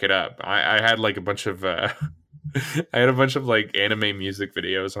and back it up. I had like a bunch of I had a bunch of like anime music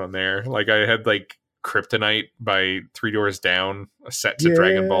videos on there. Like I had like Kryptonite by 3 Doors Down, set to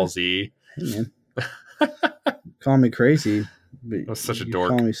Dragon Ball Z. Hey, man. Call me crazy, but I was such a dork.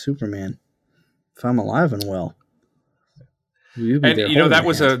 Call me Superman. If I'm alive and well, and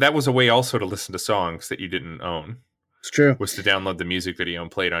that was a way also to listen to songs that you didn't own. It's true. Was to download the music video and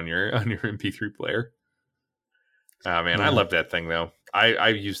play it on your MP3 player. Oh man, I love that thing though. I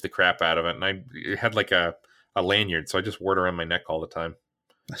used the crap out of it, and I had like a lanyard, so I just wore it around my neck all the time.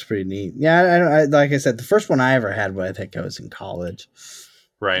 That's pretty neat. Yeah, I like I said, the first one I ever had, I think I was in college.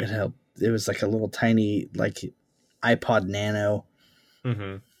 Right. It was like a little tiny like iPod Nano.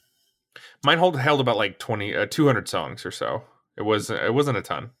 Mm-hmm. Mine held about like 200 songs or so. It wasn't a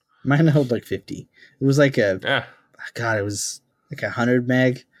ton. Mine held like 50. It was like it was like 100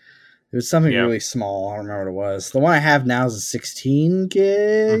 meg. It was something really small. I don't remember what it was. The one I have now is a 16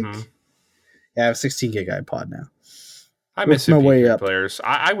 gig. Mm-hmm. Yeah, I have a 16 gig iPod now. I miss my way up players.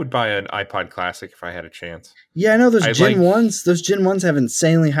 I would buy an iPod Classic if I had a chance. Yeah, I know those Gen 1s. Those Gen 1s have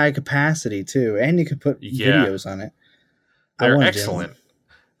insanely high capacity too, and you can put videos on it. They're excellent.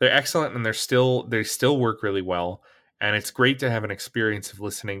 They're excellent, and they still work really well. And it's great to have an experience of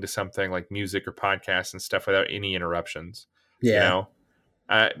listening to something like music or podcasts and stuff without any interruptions. Yeah.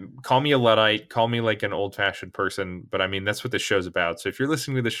 Call me a Luddite, call me like an old-fashioned person, but I mean that's what this show's about. So if you're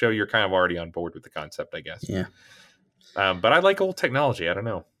listening to the show, you're kind of already on board with the concept, I guess. Yeah. But I like old technology. I don't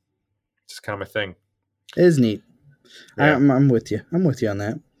know. It's just kind of my thing. It is neat. Yeah. I'm with you. I'm with you on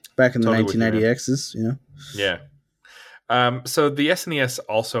that. Back in the 1990Xs, Yeah. So the SNES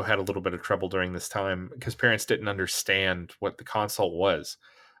also had a little bit of trouble during this time because parents didn't understand what the console was.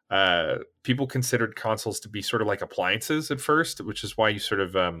 People considered consoles to be sort of like appliances at first, which is why you sort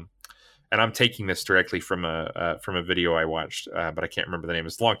of and I'm taking this directly from a video I watched, but I can't remember the name.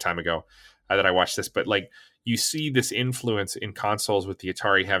 It's a long time ago that I watched this, but like you see this influence in consoles with the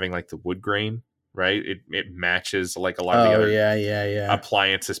Atari having like the wood grain, right? It matches like a lot of the other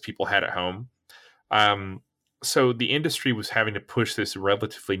appliances people had at home. So the industry was having to push this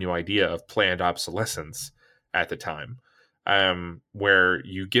relatively new idea of planned obsolescence at the time, where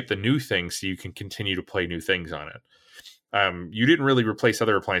you get the new thing so you can continue to play new things on it. You didn't really replace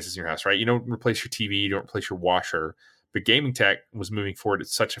other appliances in your house, right? You don't replace your TV, you don't replace your washer, but gaming tech was moving forward at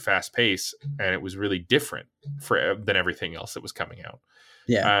such a fast pace, and it was really different than everything else that was coming out.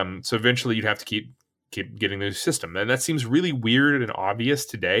 Yeah. So eventually you'd have to keep getting the new system. And that seems really weird and obvious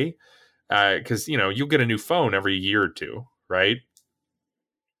today, because you'll get a new phone every year or two, right?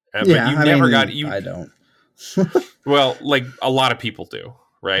 But I don't. Well, like a lot of people do,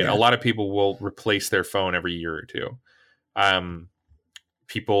 right? Yeah. A lot of people will replace their phone every year or two.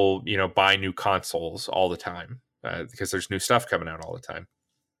 People, buy new consoles all the time because there's new stuff coming out all the time.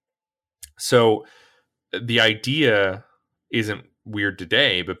 So the idea isn't weird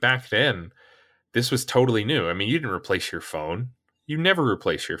today, but back then, this was totally new. I mean, you didn't replace your phone. You never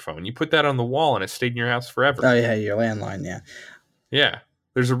replace your phone. You put that on the wall and it stayed in your house forever. Oh yeah, your landline. Yeah. Yeah.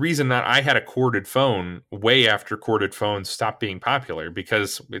 There's a reason that I had a corded phone way after corded phones stopped being popular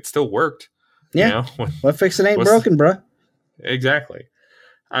because it still worked. Yeah. What fix it ain't broken, bro. Exactly.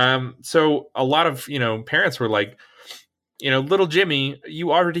 So a lot of, parents were like, little Jimmy,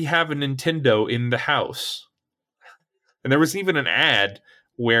 you already have a Nintendo in the house. And there was even an ad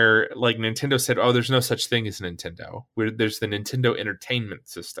where like Nintendo said, oh, there's no such thing as Nintendo. There's the Nintendo Entertainment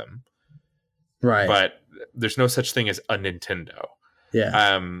System. Right. But there's no such thing as a Nintendo.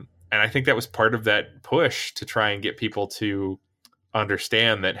 Yeah. And I think that was part of that push to try and get people to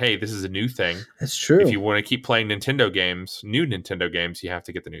understand that, hey, this is a new thing. That's true. If you want to keep playing Nintendo games, new Nintendo games, you have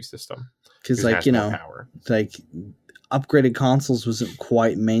to get the new system. Because like, power. Like upgraded consoles wasn't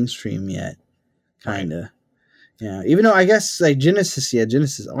quite mainstream yet. Kind of. Right. Yeah. Even though I guess like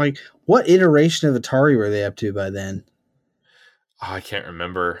Genesis. Like what iteration of Atari were they up to by then? Oh, I can't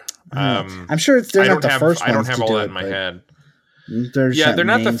remember. I'm sure they're not the first ones. I don't have all that in my head. They're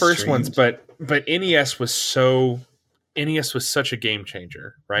not the first ones, but NES was such a game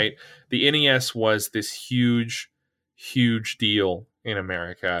changer, right? The NES was this huge, huge deal in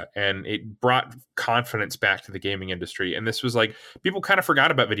America, and it brought confidence back to the gaming industry. And this was like, people kind of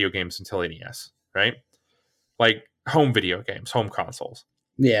forgot about video games until NES, right? Like home video games, home consoles.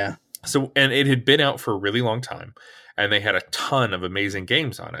 Yeah. So, and it had been out for a really long time, and they had a ton of amazing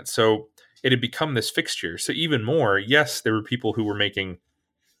games on it. So it had become this fixture. So even more, yes, there were people who were making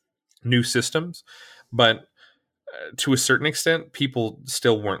new systems, but to a certain extent, people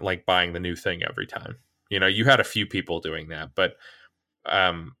still weren't like buying the new thing every time. You had a few people doing that, but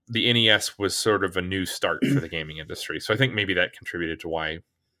the NES was sort of a new start for the gaming industry. So I think maybe that contributed to why,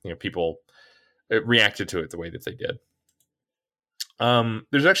 people reacted to it the way that they did.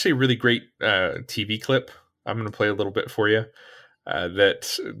 There's actually a really great TV clip. I'm going to play a little bit for you.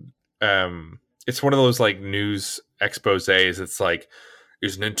 It's one of those like news exposés. It's like,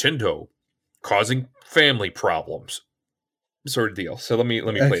 is Nintendo causing family problems? Sort of deal. So let me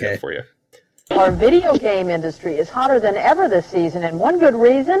play that for you. Our video game industry is hotter than ever this season, and one good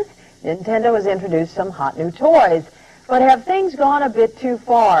reason, Nintendo has introduced some hot new toys. But have things gone a bit too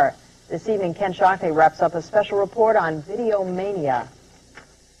far? This evening, Ken Shockney wraps up a special report on Video Mania.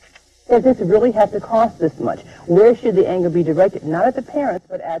 Does this really have to cost this much? Where should the anger be directed? Not at the parents,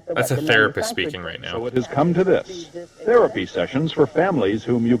 but at the... That's a therapist speaking right now. So it has come to this. Therapy sessions for families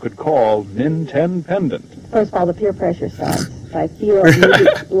whom you could call Nintendependent. First of all, the peer pressure starts. I feel really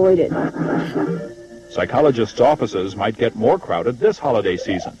exploited. Psychologists' offices might get more crowded this holiday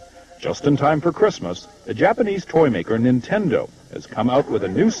season. Just in time for Christmas, the Japanese toy maker Nintendo has come out with a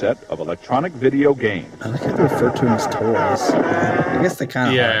new set of electronic video games. I like how they refer to them as toys. I guess they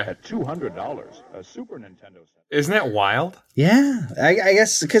kind of are. At $200, a Super Nintendo set. Isn't that wild? Yeah, I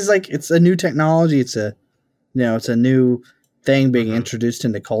guess because like it's a new technology. It's a new thing being introduced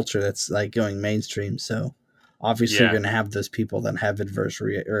into culture that's like going mainstream. So obviously you're going to have those people that have adverse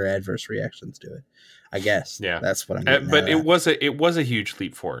reactions to it. I guess. Yeah, that's what I'm getting but it was a huge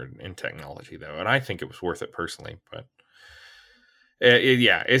leap forward in technology, though, and I think it was worth it personally. But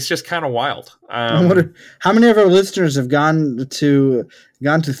it's just kind of wild. I wonder how many of our listeners have gone to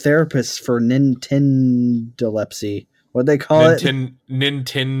therapists for Nintendolepsy. What they call it?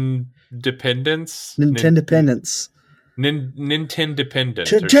 Nintendependence. Nintendependence. Nintendependent.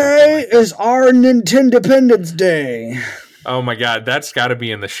 Today is our Nintendependence Day. Oh my God, that's got to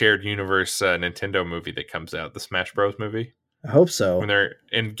be in the shared universe Nintendo movie that comes out, the Smash Bros. Movie. I hope so. When they're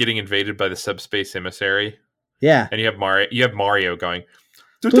getting invaded by the subspace emissary. Yeah, and you have Mario going.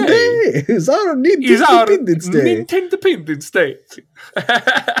 Today is our Nintendependence Day. Nintendependence Day.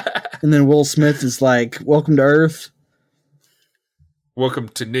 And then Will Smith is like, "Welcome to Earth. Welcome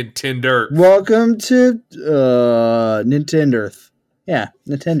to Nintendo. Welcome to Nintendo Earth. Yeah,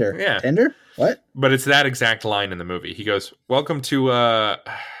 Nintendo. Yeah, Tender." What? But it's that exact line in the movie. He goes, "Welcome to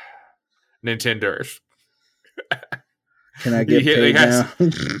Nintendo." Can I get paid now?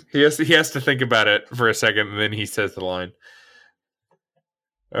 He has to think about it for a second, and then he says the line.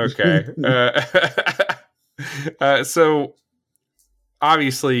 Okay. So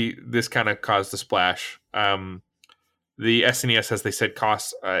obviously, this kind of caused a splash. The SNES, as they said,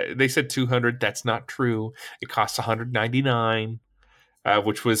 costs. They said $200. That's not true. It costs $199.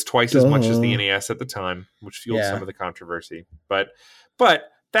 Which was twice as much as the NES at the time, which fueled some of the controversy. But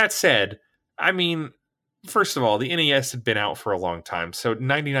that said, I mean, first of all, the NES had been out for a long time, so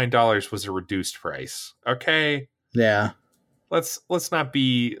 $99 was a reduced price. Okay, yeah. Let's not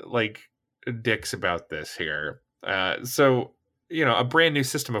be like dicks about this here. So a brand new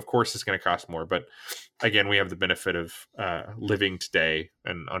system, of course, is going to cost more. But again, we have the benefit of living today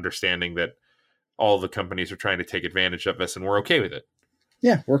and understanding that all the companies are trying to take advantage of us, and we're okay with it.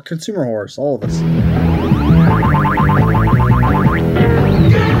 Yeah, we're consumer whores, all of us.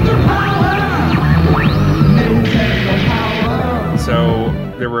 So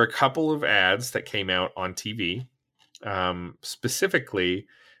there were a couple of ads that came out on TV. Specifically,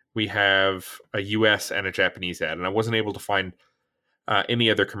 we have a US and a Japanese ad, and I wasn't able to find any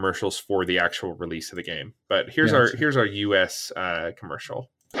other commercials for the actual release of the game. But here's our US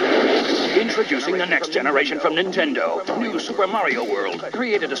commercial. Introducing the next generation from Nintendo. New Super Mario World,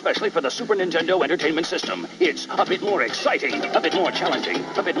 created especially for the Super Nintendo Entertainment System. It's a bit more exciting, a bit more challenging,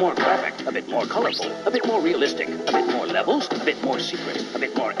 a bit more graphic, a bit more colorful, a bit more realistic, a bit more levels, a bit more secret, a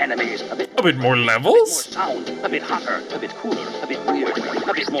bit more enemies, a bit more levels, a bit more sound, a bit hotter, a bit cooler, a bit weird,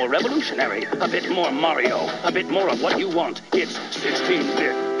 a bit more revolutionary, a bit more Mario, a bit more of what you want. It's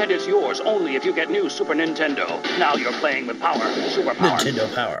 16-bit, and it's yours only if you get new Super Nintendo. Now you're playing with power, super power.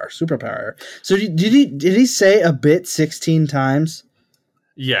 Nintendo power, super power. So did he say a bit 16 times?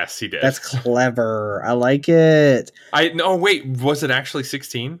 Yes, he did. That's clever. I like it. Wait, was it actually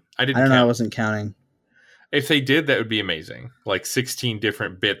 16? I don't know. I wasn't counting. If they did, that would be amazing. Like 16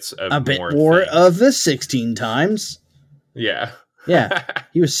 different bits of a bit more of the 16 times. Yeah. Yeah.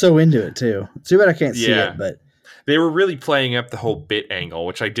 He was so into it too. Too bad I can't see it, but they were really playing up the whole bit angle,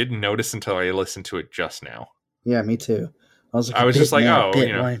 which I didn't notice until I listened to it just now. Yeah, me too. I was just like,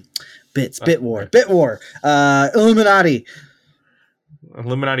 bit war.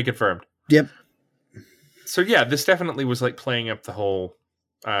 Illuminati confirmed. Yep. So yeah, this definitely was like playing up the whole.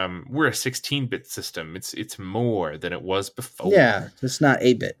 We're a 16-bit system. It's more than it was before. Yeah, it's not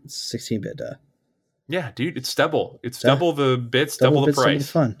 8-bit. It's 16-bit. Yeah, dude, it's double. It's double the bits, double the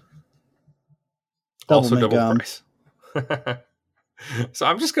price. Double the fun. Also double the price. So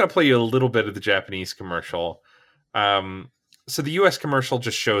I'm just gonna play you a little bit of the Japanese commercial. So the US commercial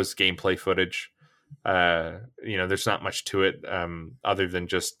just shows gameplay footage. There's not much to it other than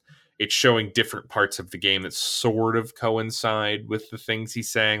just it's showing different parts of the game that sort of coincide with the things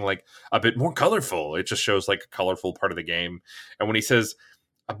he's saying, like a bit more colorful. It just shows like a colorful part of the game. And when he says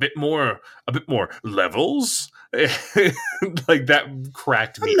a bit more levels, like that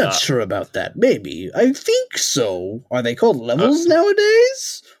cracked me up. I'm not sure about that. Maybe. I think so. Are they called levels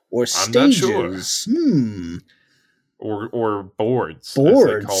nowadays? Or stages? I'm not sure. Or boards, as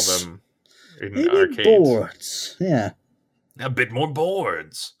they call them in arcades. Boards, yeah. A bit more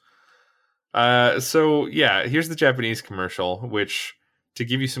boards. So yeah, here's the Japanese commercial, which, to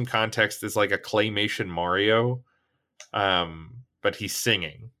give you some context, is like a claymation Mario, but he's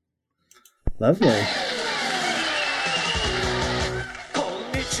singing. Lovely.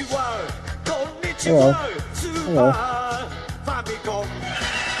 Hello. Hello.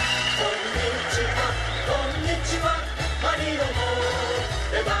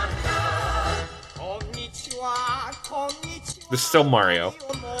 This is still Mario. That's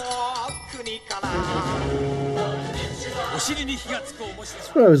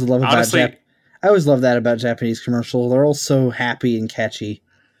what I always love about I always love that about Japanese commercials. They're all so happy and catchy.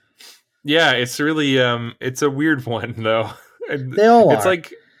 Yeah, it's really it's a weird one though. They all are. It's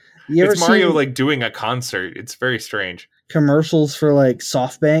like it's Mario like doing a concert. It's very strange. Commercials for like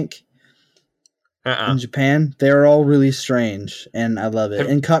SoftBank in Japan, they're all really strange, and I love it.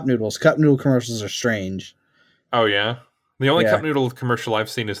 And cup noodle commercials are strange. Oh yeah, the only cup noodle commercial I've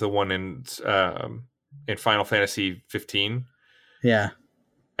seen is the one in Final Fantasy 15. Yeah,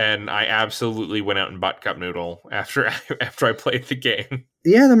 and I absolutely went out and bought cup noodle after I played the game.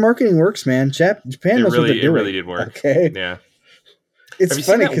 Yeah, the marketing works, man. Japan knows what they're doing. It really did work. Okay, yeah. It's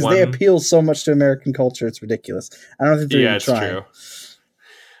funny because they appeal so much to American culture. It's ridiculous. I don't think they're even trying. True.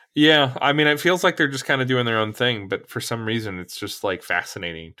 Yeah, I mean, it feels like they're just kind of doing their own thing, but for some reason, it's just like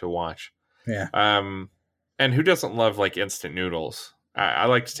fascinating to watch. Yeah. And who doesn't love like instant noodles? I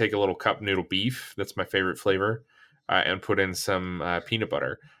like to take a little cup noodle beef. That's my favorite flavor, and put in some peanut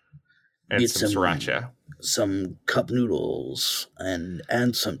butter and some sriracha. Some cup noodles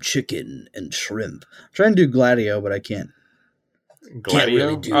and some chicken and shrimp. I'm trying to do Gladio, but I can't. Gladio? Can't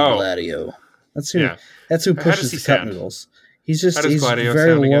really do Gladio. That's who pushes the cup noodles. He's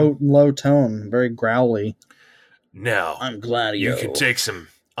very low tone, very growly. Now, I'm Gladio.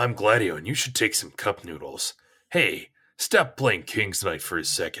 I'm Gladio, and you should take some cup noodles. Hey, stop playing King's Knight for a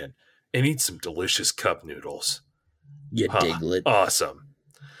second and eat some delicious cup noodles. You diglet. Awesome.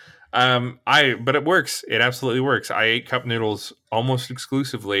 But it works. It absolutely works. I ate cup noodles almost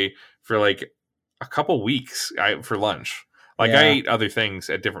exclusively for like a couple weeks for lunch. Like I ate other things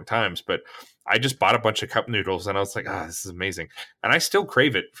at different times, but I just bought a bunch of cup noodles and I was like, this is amazing. And I still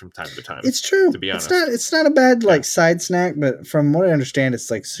crave it from time to time. It's true. To be honest. It's not a bad like side snack, but from what I understand,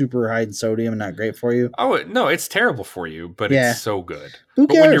 it's like super high in sodium and not great for you. Oh, no, it's terrible for you, but it's so good. Who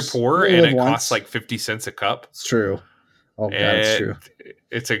cares? But when you're poor and it costs like 50 cents a cup. It's true. Oh, God, it's true.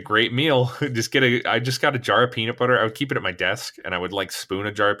 It's a great meal. I just got a jar of peanut butter. I would keep it at my desk and I would like spoon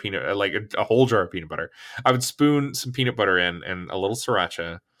a jar of peanut, like a whole jar of peanut butter. I would spoon some peanut butter in and a little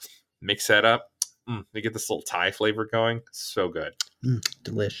sriracha, mix that up. They get this little Thai flavor going. So good.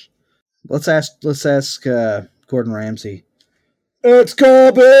 Delish. Let's ask Gordon Ramsay. It's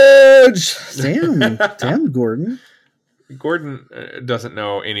garbage. Damn, Gordon. Gordon doesn't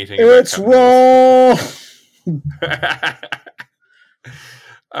know anything. It's raw.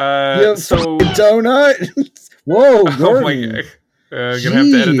 So donut. Whoa, Gordon. Oh my God. Gonna have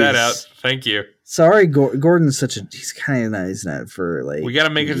to edit that out. Thank you. Sorry, Gordon's he's kind of not. He's not for like. We got to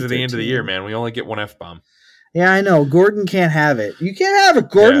make it to the end of the year, man. We only get one F-bomb. Yeah, I know. Gordon can't have it. You can't have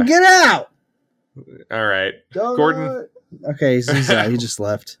it, Gordon. Yeah. Get out. All right, Gordon. Okay, he's out. He just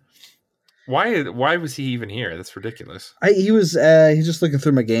left. Why was he even here? That's ridiculous. He's just looking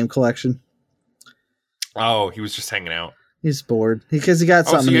through my game collection. Oh, he was just hanging out. He's bored because he got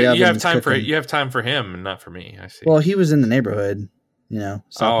something. So in the oven. You have time for you have time for him and not for me. I see. Well, he was in the neighborhood.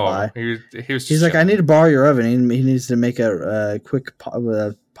 Stop by. He's like, I need to borrow your oven. He needs to make a quick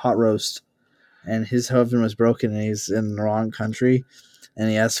pot roast, and his oven was broken, and he's in the wrong country, and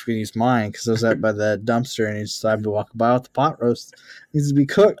he asked if we use mine because I was out by the dumpster, and he decided to walk by with the pot roast. It needs to be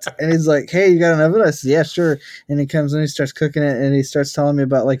cooked, and he's like, "Hey, you got an oven?" I said, "Yeah, sure." And he comes in, he starts cooking it, and he starts telling me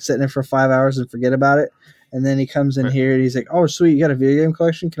about like sitting there for 5 hours and forget about it. And then he comes in here and he's like, "Oh, sweet, you got a video game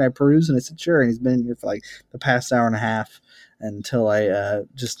collection? Can I peruse?" And I said, "Sure." And he's been in here for like the past hour and a half until I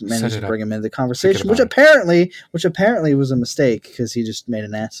just managed to bring him into the conversation, which apparently was a mistake because he just made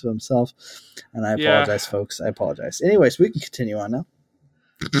an ass of himself. And I apologize, folks. I apologize. Anyways, we can continue on now.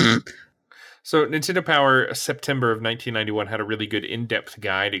 So Nintendo Power September of 1991 had a really good in-depth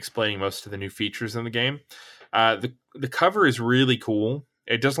guide explaining most of the new features in the game. The cover is really cool.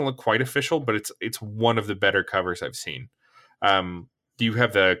 It doesn't look quite official, but it's one of the better covers I've seen. Do you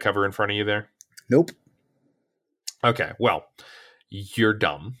have the cover in front of you there? Nope. Okay, well, you're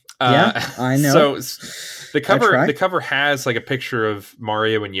dumb. Yeah, I know. So the cover has like a picture of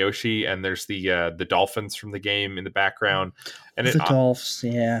Mario and Yoshi, and there's the dolphins from the game in the background. And the dolphins,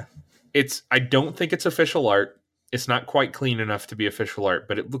 yeah. I don't think it's official art. It's not quite clean enough to be official art,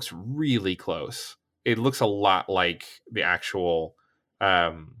 but it looks really close. It looks a lot like the actual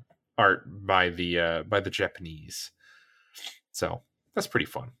art by the Japanese. So that's pretty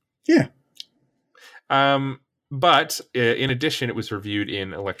fun. Yeah. But in addition, it was reviewed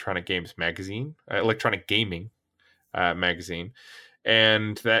in Electronic Gaming magazine,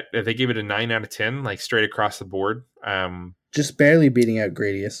 and that they gave it a 9 out of 10, like straight across the board. Just barely beating out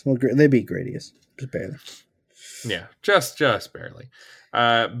Gradius. Well, they beat Gradius, just barely. Yeah, just barely.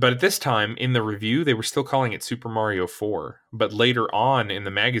 But at this time in the review, they were still calling it Super Mario 4. But later on in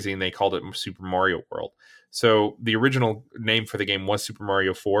the magazine, they called it Super Mario World. So the original name for the game was Super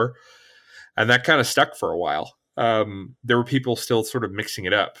Mario 4, and that kind of stuck for a while. There were people still sort of mixing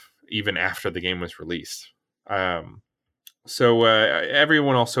it up even after the game was released. So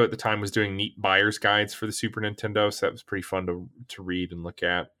everyone also at the time was doing neat buyer's guides for the Super Nintendo, so that was pretty fun to read and look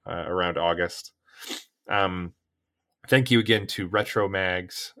at around August. Thank you again to Retro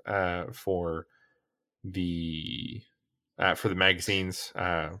Mags for the magazines.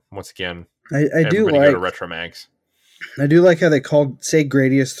 Once again, I do like go to Retro Mags. I do like how they say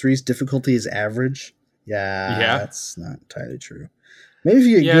Gradius 3's difficulty is average. Yeah, that's not entirely true. Maybe if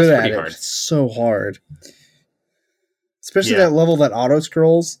you get good at it, it's so hard. Especially that level that auto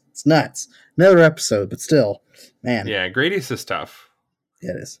scrolls. It's nuts. Another episode, but still, man. Yeah, Gradius is tough.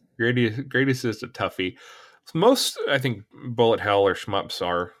 Yeah, it is. Gradius is a toughie. Most, I think, bullet hell or shmups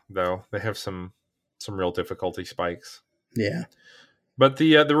are, though. They have some real difficulty spikes. Yeah. But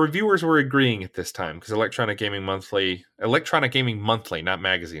the reviewers were agreeing at this time because Electronic Gaming Monthly, not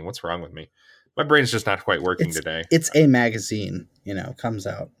magazine. What's wrong with me? My brain's just not quite working today. It's a magazine, comes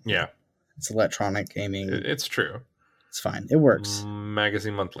out. Yeah. It's Electronic Gaming. It's true. It's fine. It works.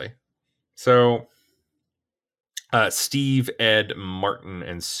 Magazine Monthly. So, Steve, Ed, Martin,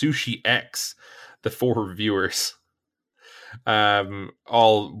 and Sushi X, the 4 reviewers,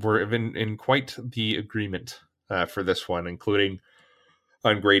 all were in quite the agreement for this one, including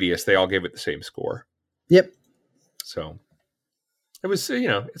on Gradius. They all gave it the same score. Yep. So it was,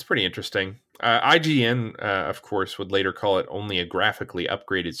 it's pretty interesting. IGN, of course, would later call it only a graphically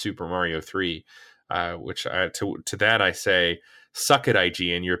upgraded Super Mario 3, which to that I say, Suck it,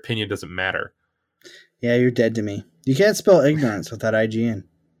 IGN. Your opinion doesn't matter. Yeah, you're dead to me. You can't spell ignorance without IGN.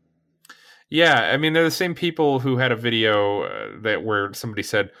 Yeah, I mean, they're the same people who had a video where somebody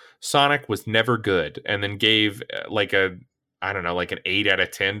said Sonic was never good, and then gave like an 8 out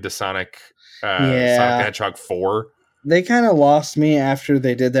of 10 to Sonic the Hedgehog 4. They kind of lost me after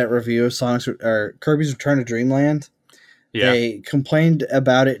they did that review of Kirby's Return to Dreamland. Yeah. They complained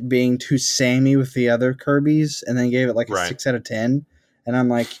about it being too samey with the other Kirby's, and then gave it like a 6 out of 10. And I'm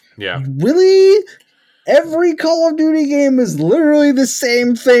like, really? Every Call of Duty game is literally the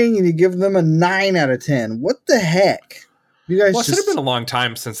same thing, and you give them a 9 out of 10. What the heck? You guys it's been a long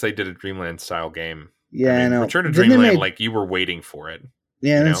time since they did a Dreamland-style game. Yeah, I know. Return to Dreamland, like, you were waiting for it.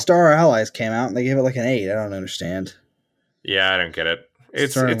 Yeah, and then Star Allies came out, and they gave it like an 8. I don't understand. Yeah, I don't get it.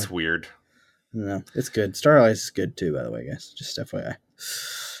 It's weird. No, it's good. Star Allies is good too, by the way, guys. Just FYI.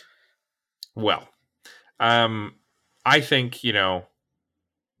 Well, I think,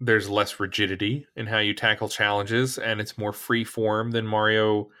 there's less rigidity in how you tackle challenges, and it's more free form than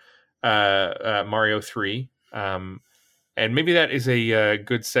Mario 3. And maybe that is a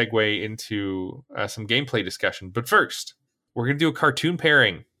good segue into some gameplay discussion. But first, we're going to do a cartoon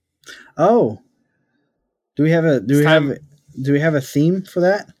pairing. Oh, do we have a theme for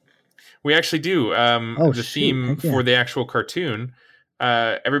that? We actually do. Theme for the actual cartoon.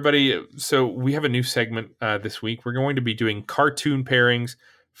 Everybody, so we have a new segment this week. We're going to be doing cartoon pairings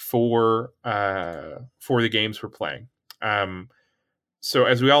for the games we're playing. So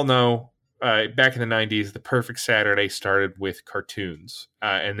as we all know, back in the 90s, the Perfect Saturday started with cartoons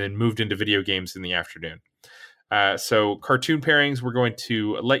and then moved into video games in the afternoon. So cartoon pairings, we're going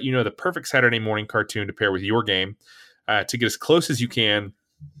to let you know the perfect Saturday morning cartoon to pair with your game to get as close as you can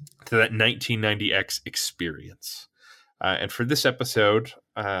to that 1990X experience. And for this episode,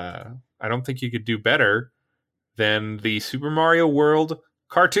 I don't think you could do better than the Super Mario World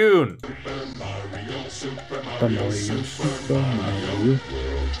cartoon. Super Mario, Super Mario, Super Mario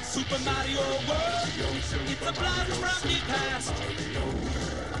World. Super Mario World, it's a blast from the past.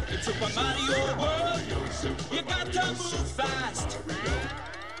 In Super Mario World, you got to move fast.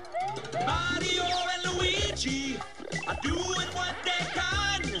 Mario and Luigi are doing what they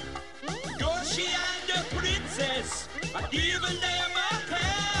can. Yoshi and the princess are giving them a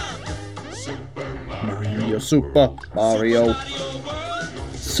hand. Super Mario, Super Mario.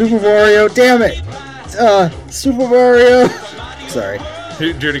 Super Mario, damn it! Super Mario! Sorry.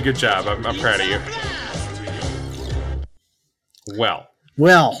 You're doing a good job. I'm proud of you. Well.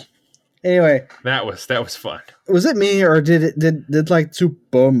 Anyway. That was fun. Was it me, or did like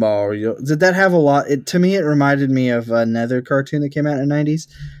Super Mario, did that have a lot? To me, it reminded me of another cartoon that came out in the 90s.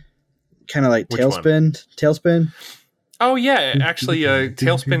 Kind of like Tailspin. Oh, yeah. Actually,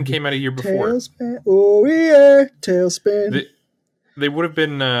 Tailspin came out a year before. Tailspin. Oh, yeah. Tailspin. They would have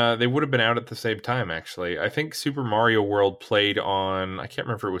been out at the same time, actually. I think Super Mario World played on, I can't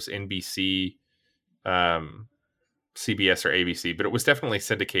remember if it was NBC, CBS or ABC, but it was definitely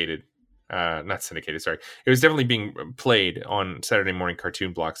syndicated. Not syndicated, sorry. It was definitely being played on Saturday morning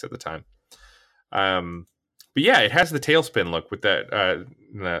cartoon blocks at the time. But yeah, it has the Tailspin look with that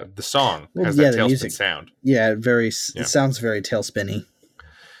the song has that Tailspin music. Sound. Yeah, it sounds very Tailspinny.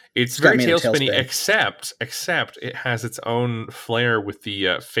 It's very Tailspinny, except it has its own flair with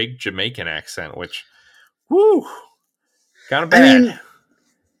the fake Jamaican accent, which, woo, kind of bad.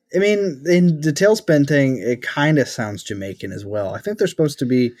 I mean, in the Tailspin thing, it kind of sounds Jamaican as well. I think they're supposed to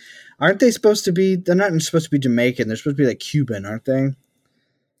be, aren't they supposed to be? They're not supposed to be Jamaican. They're supposed to be like Cuban, aren't they?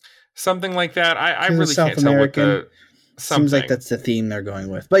 Something like that. I really can't tell what the. Seems like that's the theme they're going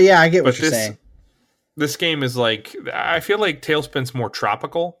with. But yeah, I get what you're saying. This game is like, I feel like Tailspin's more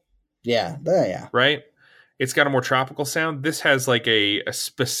tropical. Yeah. Right? It's got a more tropical sound. This has like a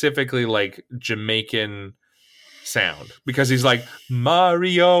specifically like Jamaican sound because he's like,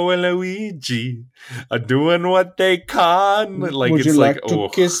 Mario and Luigi are doing what they can. Like, Would you like to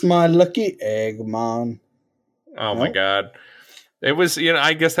kiss my lucky egg, man? Oh my God. It was,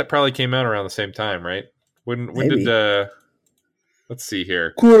 I guess that probably came out around the same time, right? When did let's see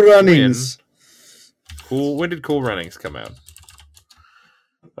here. Cool Runnings. When did Cool Runnings come out?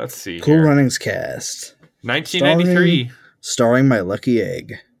 Let's see. Cool Runnings cast. 1993. Starring my lucky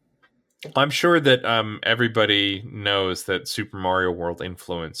egg. I'm sure that everybody knows that Super Mario World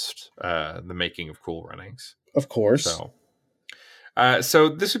influenced the making of Cool Runnings. Of course. So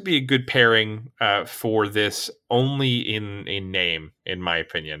this would be a good pairing for this only in name, in my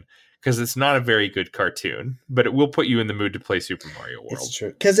opinion, because it's not a very good cartoon, but it will put you in the mood to play Super Mario World. It's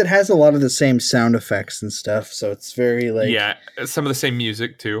true. Because it has a lot of the same sound effects and stuff, so it's very like... Yeah, some of the same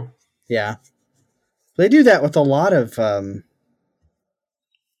music, too. Yeah. They do that with a lot of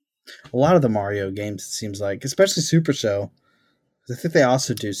A lot of the Mario games, it seems like, especially Super Show. I think they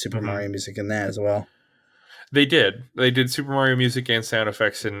also do Super Mario music in that as well. They did. They did Super Mario music and sound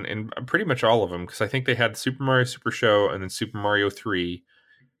effects in pretty much all of them, because I think they had Super Mario Super Show and then Super Mario 3.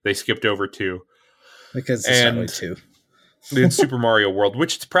 They skipped over 2. Because it's only 2. Then Super Mario World,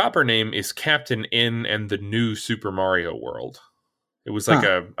 which its proper name is Captain N and the New Super Mario World. It was like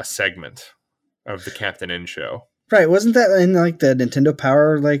a segment of the Captain N show. Right. Wasn't that in like the Nintendo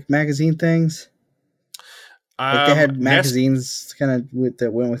Power like magazine things? Like they had magazines kind of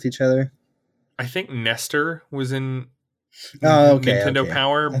that went with each other. I think Nestor was in Nintendo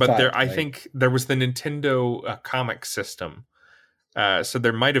Power, but I think there was the Nintendo comic system. So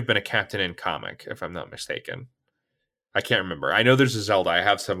there might have been a Captain N comic, if I'm not mistaken. I can't remember. I know there's a Zelda. I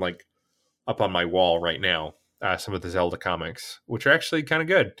have some like up on my wall right now. Some of the Zelda comics, which are actually kind of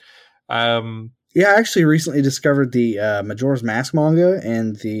good. Yeah, I actually recently discovered the Majora's Mask manga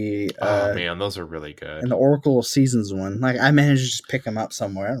and the oh man, those are really good. And the Oracle of Seasons one. Like I managed to just pick them up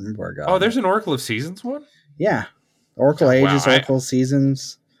somewhere. I don't remember where I got them. There's an Oracle of Seasons one? Yeah. Oracle Ages, Oracle of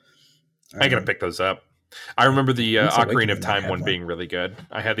Seasons. I gotta pick those up. I remember the Ocarina of Time one being really good.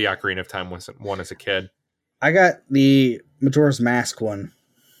 I had the Ocarina of Time one as a kid. I got the Majora's Mask one.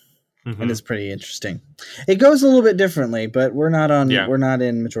 And it's pretty interesting. It goes a little bit differently, but we're not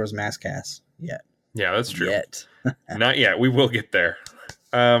in Majora's Mask cast yet. Yeah, that's true. Yet. Not yet. We will get there.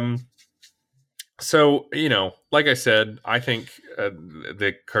 So, like I said, I think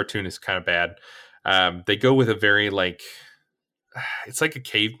the cartoon is kind of bad. They go with a very it's like a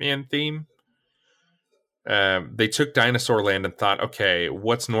caveman theme. They took Dinosaur Land and thought, okay,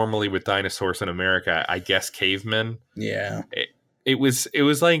 what's normally with dinosaurs in America? I guess cavemen. Yeah. It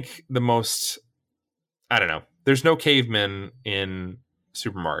was like the most, I don't know. There's no cavemen in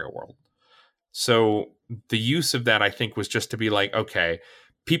Super Mario World. So the use of that, I think, was just to be like, okay,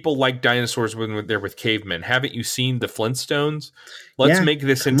 people like dinosaurs when they're with cavemen. Haven't you seen the Flintstones? Let's make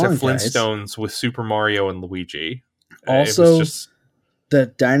this into Flintstones with Super Mario and Luigi. Also,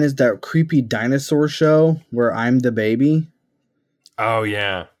 that creepy dinosaur show where I'm the baby. Oh,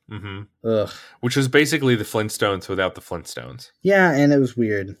 yeah. Mm-hmm. Ugh. Which was basically the Flintstones without the Flintstones. Yeah, and it was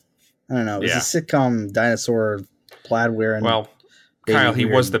weird. I don't know. It was a sitcom dinosaur plaid wearing. Well, Kyle, he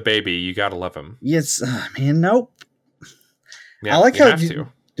was the baby. You gotta love him. Yes, man. Nope. Yeah, I like how. Did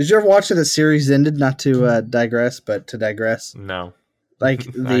you ever watch it? The series ended. Not to digress, but to digress. No. Like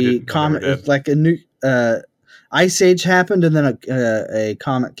the comet, like a new Ice Age happened, and then a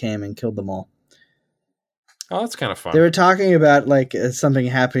comet came and killed them all. Oh, that's kind of fun. They were talking about something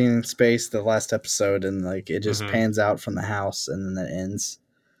happening in space the last episode, and it just pans out from the house, and then that ends.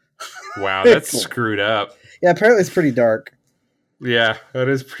 Wow, that's screwed up. Yeah, apparently it's pretty dark. Yeah, that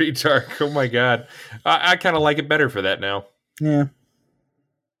is pretty dark. Oh my god, I kind of like it better for that now. Yeah.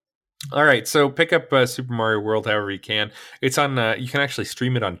 All right, so pick up Super Mario World however you can. It's on. You can actually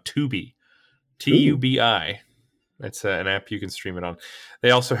stream it on Tubi, Tubi. It's an app you can stream it on.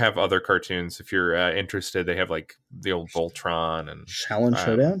 They also have other cartoons if you're interested. They have like the old Voltron and Shaolin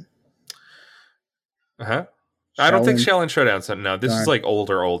Showdown. I don't think Shaolin Showdown's no. This is like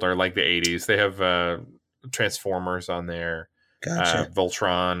older, like the 80s. They have Transformers on there. Gotcha.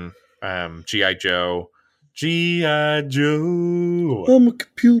 Voltron, G.I. Joe. G.I. Joe. I'm a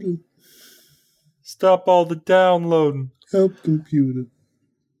computer. Stop all the downloading. Help computer.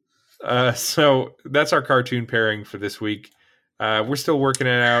 So that's our cartoon pairing for this week. We're still working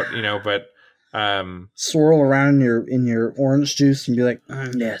it out, but swirl around in your orange juice and be like,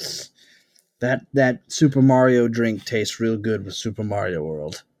 yes, that Super Mario drink tastes real good with Super Mario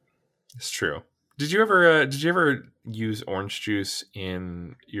World. It's true. Did you ever use orange juice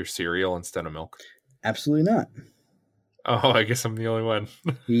in your cereal instead of milk? Absolutely not. Oh, I guess I'm the only one.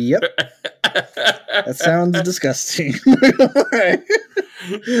 Yep. That sounds disgusting.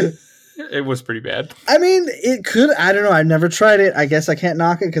 It was pretty bad. I mean, it could. I don't know. I've never tried it. I guess I can't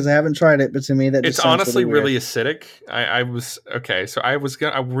knock it because I haven't tried it. But to me, that just it's honestly really acidic. I was okay. So I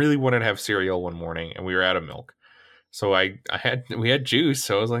really wanted to have cereal one morning, and we were out of milk. So we had juice.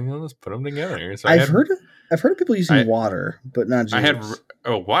 So I was like, let's put them together. So I've heard of people using water, but not juice.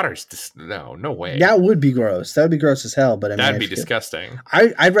 Water's just no way. That would be gross. That would be gross as hell. But I mean, that'd be disgusting.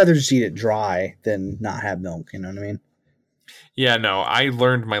 I'd rather just eat it dry than not have milk. You know what I mean? Yeah, no, I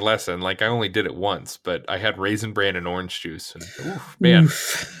learned my lesson. Like, I only did it once, but I had Raisin Bran and orange juice. And, man,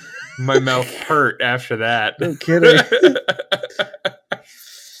 my mouth hurt after that. No kidding.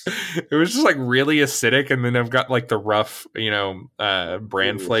 It was just, really acidic, and then I've got, the rough,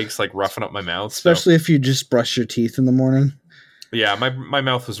 bran flakes, roughing up my mouth. Especially if you just brush your teeth in the morning. Yeah, my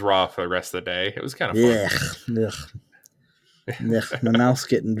mouth was raw for the rest of the day. It was kind of fun. Yeah. Yeah, my mouth's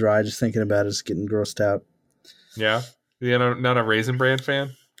getting dry just thinking about it. It's getting grossed out. Yeah? You're not a Raisin Bran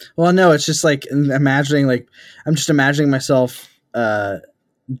fan? Well, no, it's just like imagining, I'm just imagining myself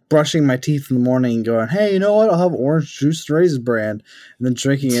brushing my teeth in the morning and going, hey, you know what? I'll have orange juice and Raisin Bran. And then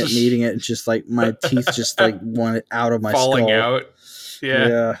drinking it and eating it. And just like my teeth just like want out of my falling skull. out.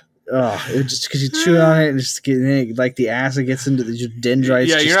 Yeah. Oh, it just because you chew on it and just get like the acid gets into the dendrites.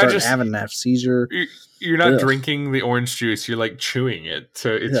 Yeah, you're not just having that seizure. You're not drinking the orange juice. You're like chewing it,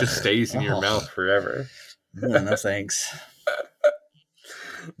 so it just stays in your mouth forever. No thanks.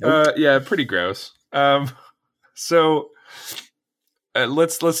 Nope. Yeah, pretty gross. So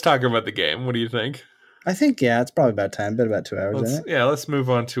let's talk about the game. What do you think? I think it's probably about time. Been about 2 hours. Isn't it? Yeah, let's move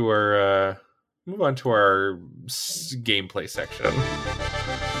on to our gameplay section.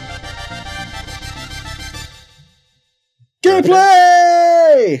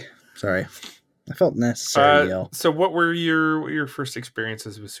 Gameplay. Sorry, I felt necessary to yell. So, what were your first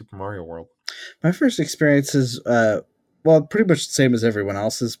experiences with Super Mario World? My first experiences, pretty much the same as everyone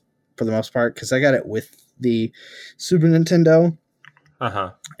else's for the most part, because I got it with the Super Nintendo.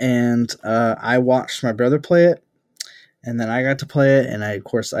 And I watched my brother play it, and then I got to play it, and of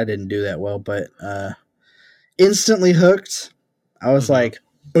course I didn't do that well, but instantly hooked. I was like,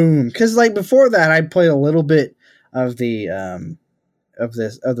 boom, because like before that I played a little bit of the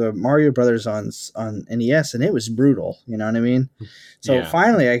Mario Brothers on NES, and it was brutal. You know what I mean? So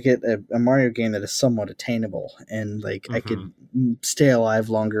finally, I get a Mario game that is somewhat attainable, and like I could stay alive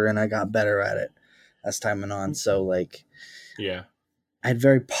longer, and I got better at it as time went on. So like, I had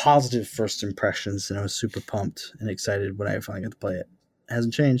very positive first impressions, and I was super pumped and excited when I finally got to play it. It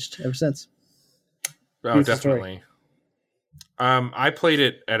hasn't changed ever since. Oh, definitely. I played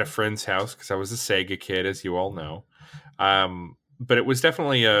it at a friend's house because I was a Sega kid, as you all know. But it was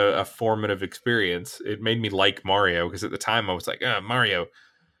definitely a formative experience. It made me like Mario because at the time I was like, Mario's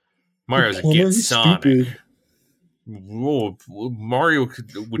against Sonic. Stupid. Whoa, Mario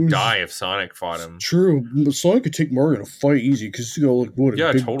would die if Sonic fought him. True, but Sonic could take Mario in a fight easy because he's got like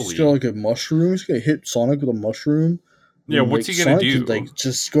totally. He's got like a mushroom. He's gonna hit Sonic with a mushroom. Yeah, what's he gonna do? Could, like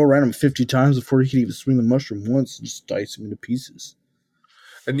just go around him 50 times before he could even swing the mushroom once and just dice him into pieces.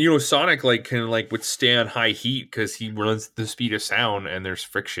 And Sonic can withstand high heat because he runs the speed of sound and there's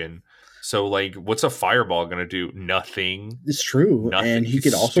friction. So what's a fireball gonna do? Nothing. It's true. Nothing. And he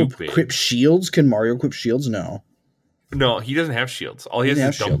could also equip shields. Can Mario equip shields? No, he doesn't have shields. All he has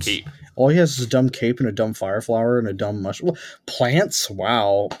is a dumb cape. All he has is a dumb cape and a dumb fire flower and a dumb mushroom. Plants?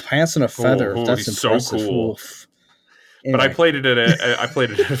 Wow. Plants and a feather. That's impressive. So cool. Anyway. But I played it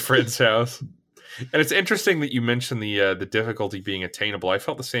at a friend's house. And it's interesting that you mentioned the difficulty being attainable. I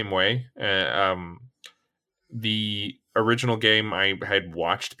felt the same way. The original game, I had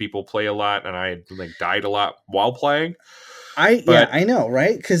watched people play a lot, and I had died a lot while playing. I know,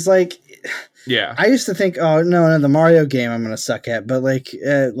 right? Because I used to think, oh no, the Mario game I'm gonna suck at, but I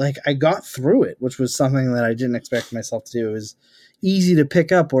got through it, which was something that I didn't expect myself to do. It was easy to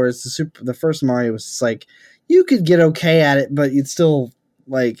pick up, whereas the first Mario was just you could get okay at it, but you'd still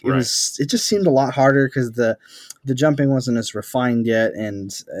it just seemed a lot harder because the jumping wasn't as refined yet,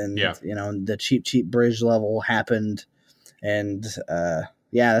 and the cheap bridge level happened, and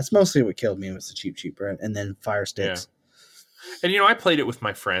that's mostly what killed me was the cheap bridge, and then fire sticks. And I played it with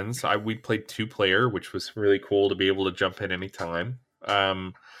my friends. We played 2-player, which was really cool to be able to jump in anytime.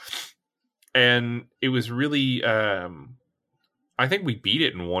 And it was really I think we beat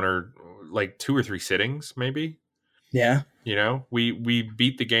it in 2 or 3 sittings, maybe. Yeah. We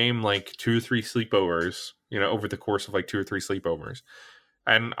beat the game 2 or 3 sleepovers, over the course of 2 or 3 sleepovers.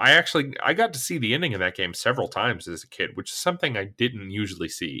 And I got to see the ending of that game several times as a kid, which is something I didn't usually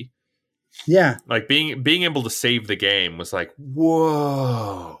see. Yeah. Being able to save the game was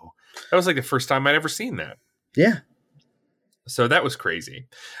whoa. That was the first time I'd ever seen that. Yeah. So that was crazy.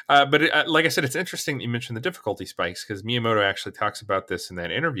 But like I said, it's interesting that you mentioned the difficulty spikes because Miyamoto actually talks about this in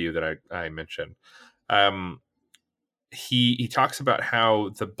that interview that I mentioned. He talks about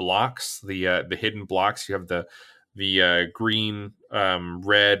how the blocks, the hidden blocks, you have the green,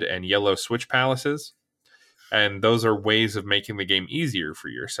 red, and yellow switch palaces. And those are ways of making the game easier for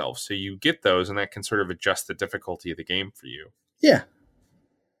yourself. So you get those, and that can sort of adjust the difficulty of the game for you. Yeah.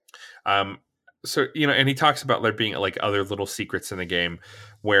 So, and he talks about there being other little secrets in the game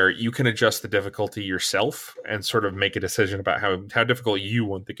where you can adjust the difficulty yourself and sort of make a decision about how difficult you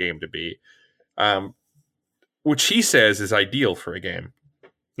want the game to be. Which he says is ideal for a game.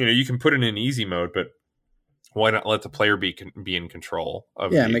 You can put it in easy mode, but why not let the player be in control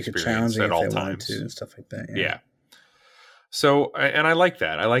of the make it challenging at all if they times want to and stuff like that. Yeah. So, and I like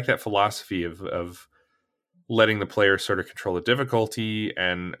that. I like that philosophy of letting the player sort of control the difficulty,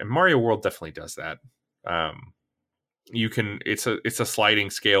 and Mario World definitely does that. It's a sliding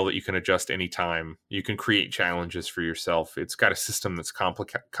scale that you can adjust anytime. You can create challenges for yourself. It's got a system that's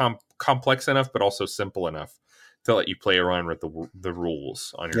complex enough, but also simple enough to let you play around with the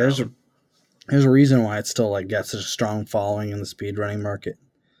rules on your own. There's a reason why it's still like got such a strong following in the speedrunning market.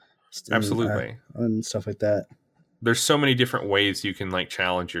 Absolutely. And stuff like that. There's so many different ways you can like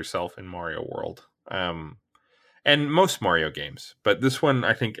challenge yourself in Mario World. And most Mario games, but this one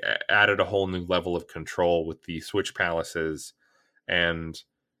I think added a whole new level of control with the Switch Palaces, and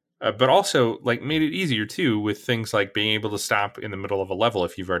but also like made it easier too with things like being able to stop in the middle of a level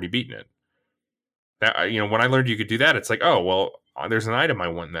if you've already beaten it. That, when I learned you could do that, it's like, oh well, there's an item I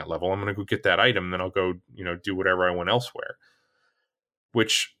want in that level. I'm going to go get that item, and then I'll go do whatever I want elsewhere,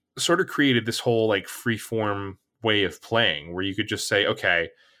 which sort of created this whole like free-form way of playing where you could just say, okay,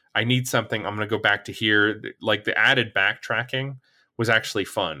 I need something, I'm going to go back to here. Like the added backtracking was actually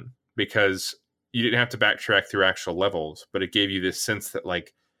fun because you didn't have to backtrack through actual levels, but it gave you this sense that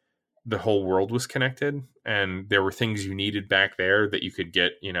like the whole world was connected and there were things you needed back there that you could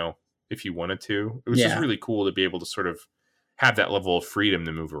get, if you wanted to. It was just really cool to be able to sort of have that level of freedom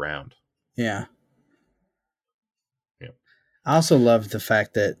to move around. Yeah. I also love the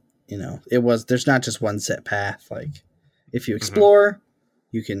fact that, there's not just one set path. Like if you explore,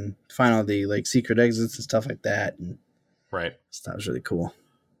 you can find all the like secret exits and stuff like that. And right. So that was really cool.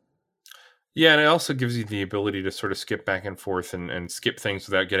 Yeah. And it also gives you the ability to sort of skip back and forth and skip things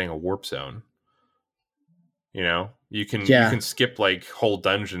without getting a warp zone. You can skip like whole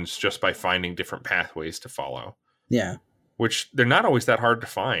dungeons just by finding different pathways to follow. Yeah. Which they're not always that hard to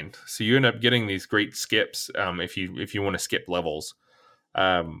find. So you end up getting these great skips. If you want to skip levels,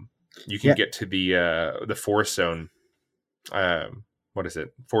 you can get to the forest zone. What is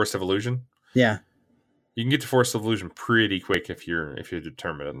it? Forest of Illusion? Yeah. You can get to Forest of Illusion pretty quick if you're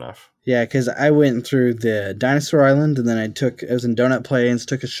determined enough. Yeah, because I went through the Dinosaur Island, and then I was in Donut Plains,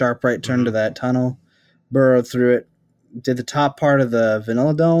 took a sharp right turn to that tunnel, burrowed through it, did the top part of the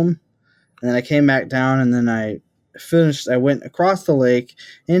Vanilla Dome, and then I came back down, and then I went across the lake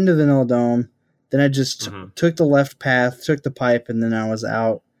into Vanilla Dome, then I just took the left path, took the pipe, and then I was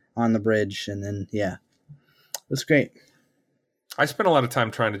out on the bridge, and then, it was great. I spent a lot of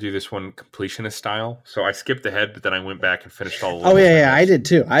time trying to do this one completionist style, so I skipped ahead, but then I went back and finished all the levels. Oh, yeah, I did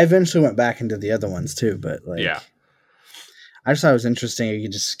too. I eventually went back into the other ones too, but I just thought it was interesting. You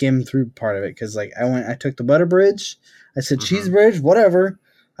could just skim through part of it, because like I took the Butter Bridge, I said Cheese Bridge, whatever.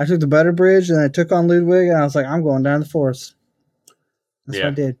 I took the Butter Bridge, and I took on Ludwig, and I was like, I'm going down the forest. That's what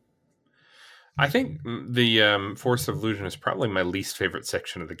I did. I think the Forest of Illusion is probably my least favorite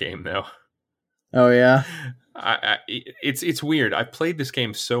section of the game, though. Oh, yeah? It's weird. I've played this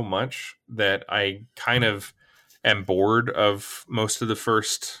game so much that I kind of am bored of most of the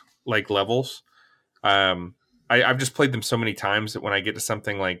first like levels. I've just played them so many times that when I get to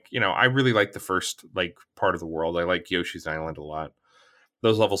something like, I really like the first like part of the world. I like Yoshi's Island a lot.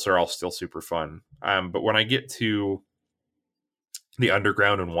 Those levels are all still super fun. But when I get to the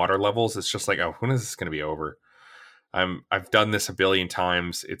underground and water levels, it's just like, oh, when is this going to be over? I've done this a billion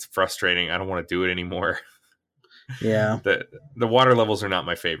times. It's frustrating. I don't want to do it anymore. Yeah. The water levels are not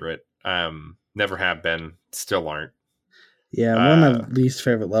my favorite. Never have been. Still aren't. Yeah, one of my least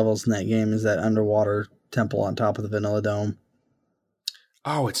favorite levels in that game is that underwater temple on top of the Vanilla Dome.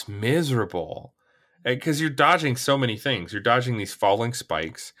 Oh, it's miserable. Because you're dodging so many things. You're dodging these falling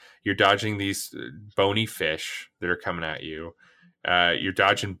spikes. You're dodging these bony fish that are coming at you. You're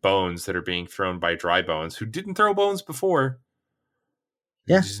dodging bones that are being thrown by Dry Bones, who didn't throw bones before.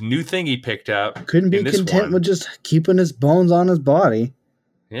 Yeah. This new thing he picked up. Couldn't be content with just keeping his bones on his body.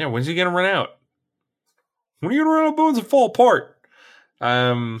 Yeah, when's he going to run out? When are you going to run out of bones and fall apart?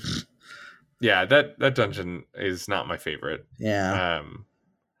 Yeah, that dungeon is not my favorite. Yeah.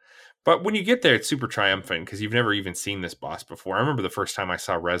 But when you get there, it's super triumphant because you've never even seen this boss before. I remember the first time I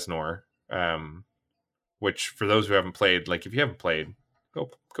saw Reznor, which for those who haven't played, like if you haven't played, go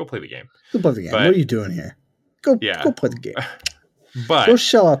play the game. Go play the game. What are you doing here? Go play the game. But go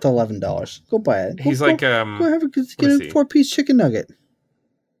shell out the $11. Go buy it. Go have a 4-piece chicken nugget.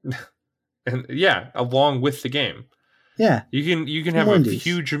 And along with the game. Yeah. You can have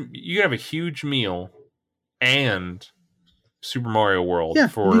a huge meal and Super Mario World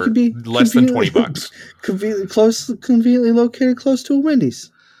for less than $20. Conveniently located close to a Wendy's.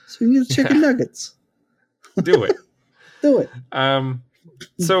 So you can get the chicken nuggets. Do it. Do it.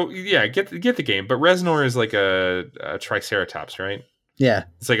 So get the game, but Reznor is like a Triceratops, right? Yeah.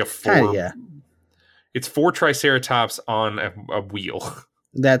 It's like it's 4 Triceratops on a wheel.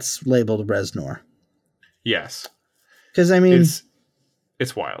 That's labeled Reznor. Yes. Because, I mean...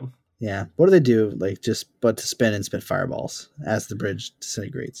 It's wild. Yeah. What do they do? Like, but to spin and spit fireballs as the bridge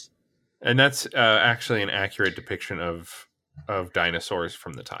disintegrates. And that's actually an accurate depiction of dinosaurs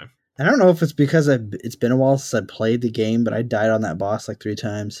from the time. I don't know if it's because it's been a while since I played the game, but I died on that boss like 3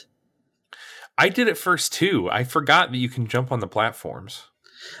 times. I did it first too. I forgot that you can jump on the platforms.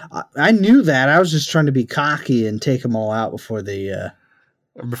 I knew that. I was just trying to be cocky and take them all out before the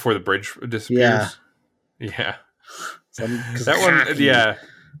bridge disappears. Yeah. That one, yeah.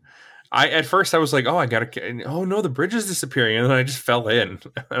 At first I was like, oh no, the bridge is disappearing, and then I just fell in,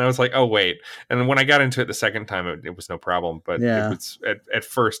 and I was like, oh wait. And when I got into it the second time, it was no problem, but it was at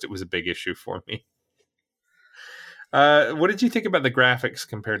first it was a big issue for me. What did you think about the graphics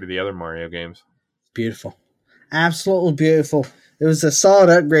compared to the other Mario games? Beautiful, absolutely beautiful. It was a solid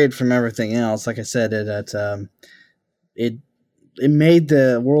upgrade from everything else. Like I said, it made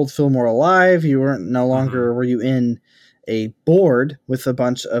the world feel more alive. You weren't no longer were you in a board with a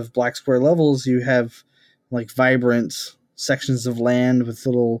bunch of black square levels. You have like vibrant sections of land with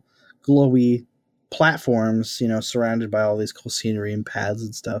little glowy platforms, surrounded by all these cool scenery and paths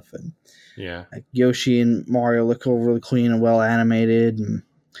and stuff. And like Yoshi and Mario look all really clean and well animated. And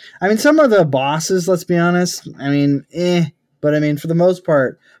I mean, some of the bosses, let's be honest, I mean, but I mean, for the most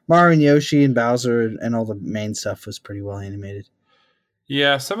part, Mario and Yoshi and Bowser and all the main stuff was pretty well animated.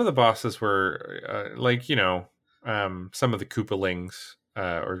 Yeah, some of the bosses were some of the Koopalings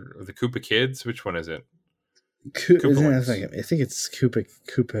or the Koopa Kids. Which one is it? I think it's Koop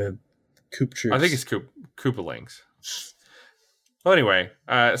Troops. I think it's Koopalings. Well, anyway,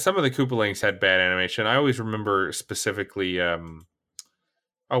 some of the Koopalings had bad animation. I always remember specifically.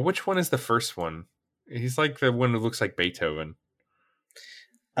 Which one is the first one? He's like the one who looks like Beethoven.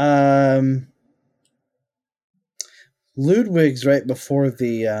 Ludwig's right before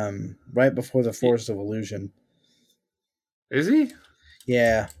the Forest of Illusion. Is he?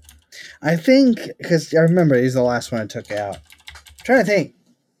 Yeah. I think, because I remember he's the last one I took out. I'm trying to think.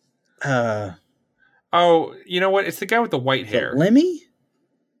 You know what? It's the guy with the white hair. Lemmy?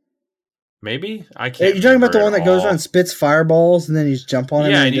 Maybe? I can't. You're talking about the one that goes around and spits fireballs and then you jump on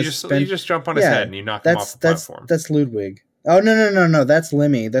him? Yeah, and you just jump on his head and you knock him off the platform. That's Ludwig. Oh, no. That's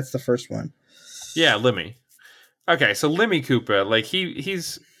Lemmy. That's the first one. Yeah, Lemmy. Okay, so Lemmy Koopa, like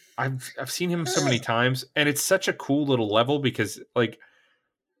he's I've seen him so many times, and it's such a cool little level because like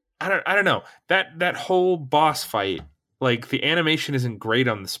I don't know. That whole boss fight, like the animation isn't great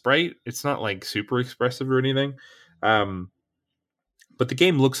on the sprite. It's not like super expressive or anything. But the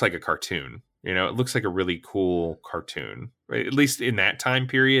game looks like a cartoon. It looks like a really cool cartoon. Right? At least in that time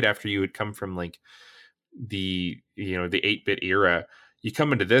period after you had come from like the 8-bit era. You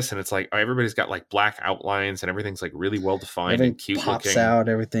come into this and it's like everybody's got like black outlines and everything's like really well defined and cute pops looking. Out,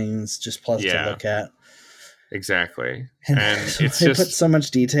 everything's just pleasant to look at. Exactly. And it's they put so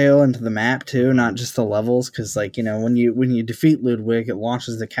much detail into the map too, not just the levels, because like when you defeat Ludwig, it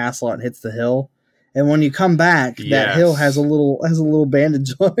launches the castle out and hits the hill. And when you come back, that hill has a little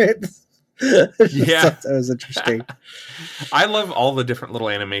bandage on it. That was interesting. I love all the different little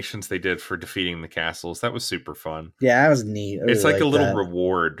animations they did for defeating the castles. That was super fun. Yeah, that was neat. It's like a little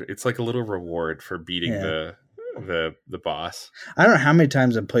reward. It's like a little reward for beating the boss. I don't know how many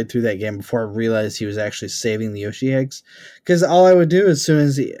times I played through that game before I realized he was actually saving the Yoshi eggs. Because all I would do as soon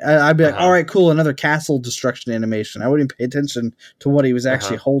as I'd be like, all right, cool, another castle destruction animation. I wouldn't pay attention to what he was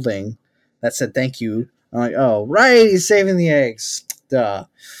actually holding. That said, thank you. I'm like, oh, right, he's saving the eggs. Duh.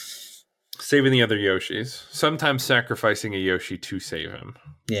 Saving the other Yoshis. Sometimes sacrificing a Yoshi to save him.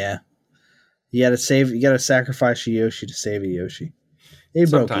 Yeah. You gotta sacrifice a Yoshi to save a Yoshi. They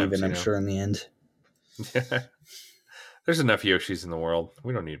broke even, I'm sure, in the end. Yeah. There's enough Yoshis in the world.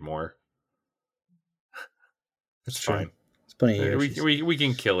 We don't need more. It's fine. It's plenty of Yoshis. We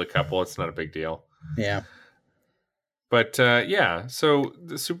can kill a couple. It's not a big deal. Yeah. But so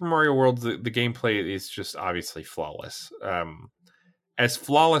the Super Mario World, the gameplay is just obviously flawless. As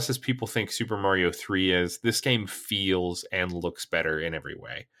flawless as people think Super Mario 3 is, this game feels and looks better in every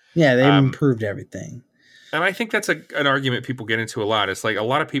way. Yeah, they've improved everything. And I think that's an argument people get into a lot. It's like a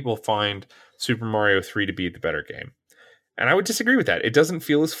lot of people find Super Mario 3 to be the better game. And I would disagree with that. It doesn't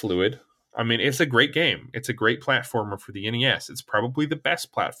feel as fluid. I mean, it's a great game. It's a great platformer for the NES. It's probably the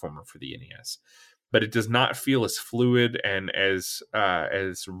best platformer for the NES. But it does not feel as fluid and as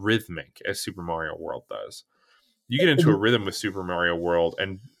rhythmic as Super Mario World does. You get into a rhythm with Super Mario World,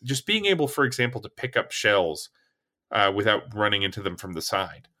 and just being able, for example, to pick up shells without running into them from the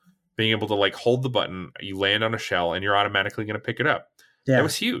side. Being able to like hold the button, you land on a shell, and you're automatically going to pick it up. Yeah. That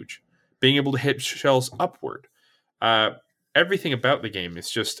was huge. Being able to hit shells upward. everything about the game is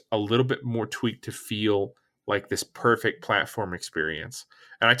just a little bit more tweaked to feel like this perfect platform experience.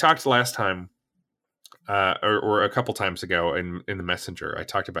 And I talked last time, or a couple times ago in the Messenger, I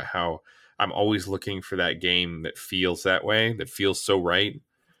talked about how I'm always looking for that game that feels that way, that feels so right,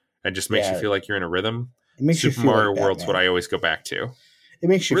 and just makes you feel like you're in a rhythm. It makes Super you feel Mario like World's Batman. what I always go back to. It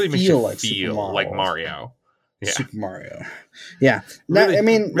makes you really feel makes you feel like Mario. Yeah. Super Mario. Yeah. Really, I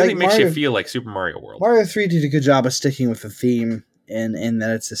mean, really like makes Mario, you feel like Super Mario World. Mario 3 did a good job of sticking with the theme and that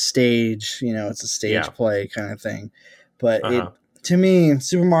it's a stage, it's a stage play kind of thing. But to me,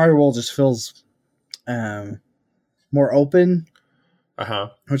 Super Mario World just feels more open,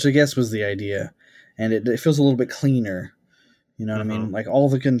 which I guess was the idea. And it feels a little bit cleaner. You know what I mean? Like all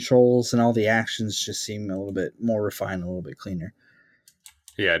the controls and all the actions just seem a little bit more refined, a little bit cleaner.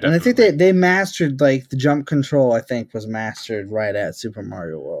 Yeah, definitely. And I think they mastered, like, the jump control, I think, was mastered right at Super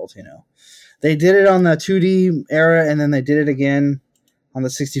Mario World, They did it on the 2D era, and then they did it again on the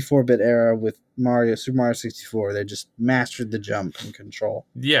 64-bit era with Super Mario 64. They just mastered the jump and control.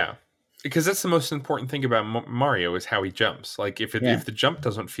 Yeah, because that's the most important thing about Mario is how he jumps. Like, if the jump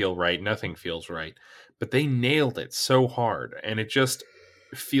doesn't feel right, nothing feels right. But they nailed it so hard, and it just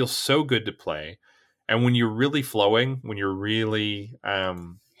feels so good to play. And when you're really flowing, when you're really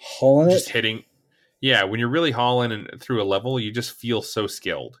hauling just hitting, when you're really hauling through a level, you just feel so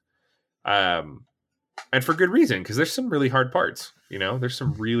skilled, and for good reason, because there's some really hard parts. There's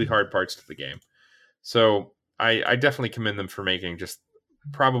some really hard parts to the game. So I definitely commend them for making just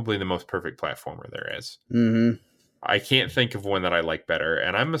probably the most perfect platformer there is. Mm-hmm. I can't think of one that I like better,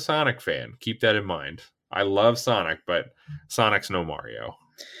 and I'm a Sonic fan. Keep that in mind. I love Sonic, but Sonic's no Mario.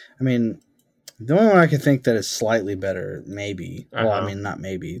 I mean, the only one I can think that is slightly better, maybe. Well, I mean, not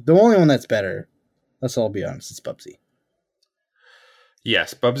maybe. The only one that's better, let's all be honest, it's Bubsy.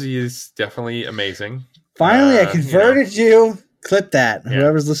 Yes, Bubsy is definitely amazing. Finally, I converted you. Clip that. Yeah.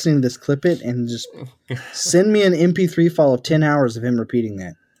 Whoever's listening to this, clip it and just send me an MP3 file of 10 hours of him repeating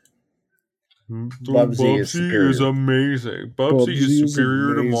that. Bubsy is amazing. Bubsy is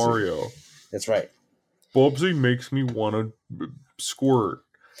superior to Mario. That's right. Bubsy makes me want to squirt.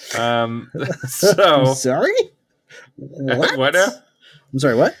 So I'm sorry? What? What now? I'm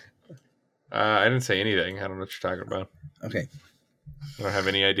sorry, what? I didn't say anything. I don't know what you're talking about. Okay. I don't have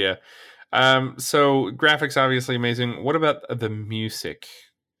any idea. So graphics obviously amazing. What about the music?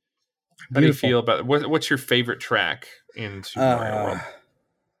 How do you feel about what's your favorite track in Super Mario World?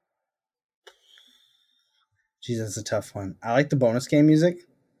 Geez, that's a tough one. I like the bonus game music.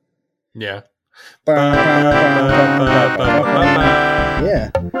 Yeah. Yeah.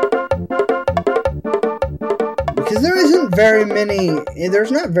 Because there's not very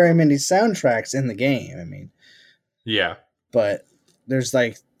many soundtracks in the game. I mean, yeah. But there's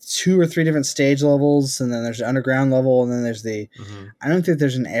like 2 or 3 different stage levels, and then there's the underground level, and then there's the. I don't think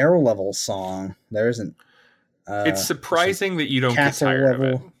there's an aero level song. There isn't. It's surprising that you don't get tired of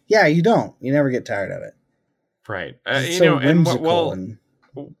it. Yeah, you don't. You never get tired of it. Right.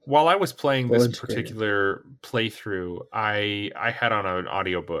 While I was playing this particular playthrough, I had on an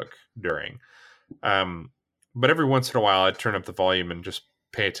audiobook during. But every once in a while, I'd turn up the volume and just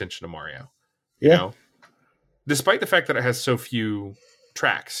pay attention to Mario. You know? Despite the fact that it has so few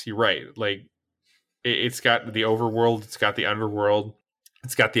tracks, you're right. Like, it's got the overworld, it's got the underworld,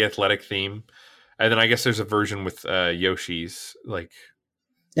 it's got the athletic theme. And then I guess there's a version with Yoshi's, like,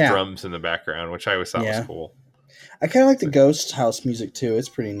 drums in the background, which I always thought was cool. I kind of like the Ghost House music too. It's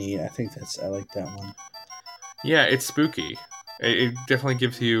pretty neat. I like that one. Yeah, it's spooky. It definitely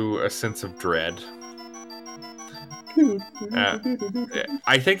gives you a sense of dread.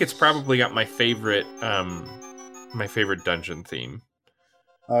 I think it's probably got my favorite dungeon theme.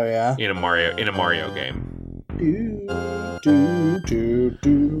 Oh yeah. In a Mario game.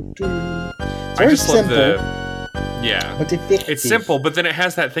 I just love the but it's simple, but then it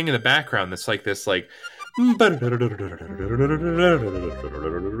has that thing in the background that's like this like. And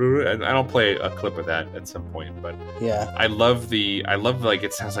I'll play a clip of that at some point, but I love like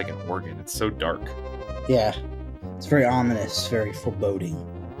it sounds like an organ. It's so dark. Yeah, it's very ominous, very foreboding.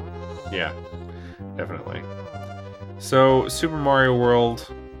 Yeah, definitely. So Super Mario World,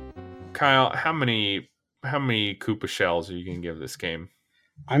 Kyle, how many Koopa shells are you gonna give this game?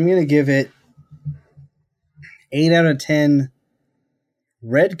 I'm gonna give it 8 out of 10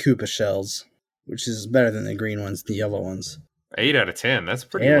 red Koopa shells. Which is better than the green ones, the yellow ones. 8 out of 10. That's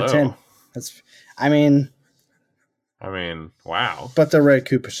pretty low. 8 out of 10. That's, I mean, wow. But the red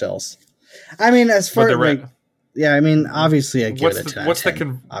Koopa shells. I mean, as far as obviously I give it a 10 out of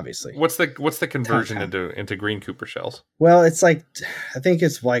 10, obviously. What's the conversion into green Koopa shells? Well, it's like I think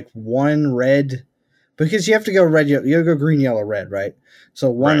it's like one red because you have to go red, you have to go green, yellow, red, right? So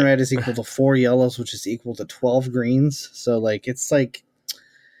one red is equal to 4 yellows, which is equal to 12 greens. So like it's like,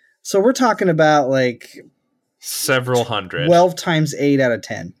 so we're talking about like several hundred. 12 times 8 out of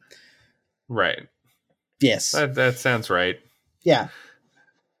 10. Right. Yes. That sounds right. Yeah.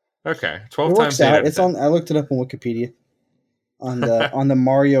 Okay. 12 it times 8 out. It's on. I looked it up on Wikipedia. On the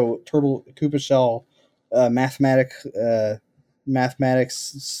Mario Turtle Koopa Shell mathematical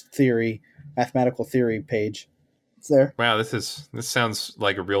theory page. It's there. Wow, this sounds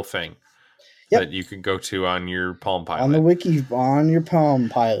like a real thing that you can go to on your Palm Pilot. On the wiki, on your Palm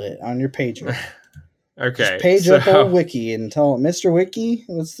Pilot, on your pager. Okay. Just page up old wiki and tell it, Mr. Wiki,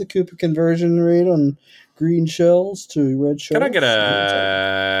 what's the Koopa conversion rate on green shells to red shells? Can I get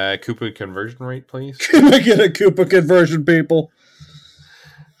a Koopa conversion rate, please? Can I get a Koopa conversion, people?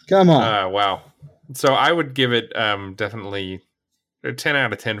 Come on. Wow. So I would give it definitely a 10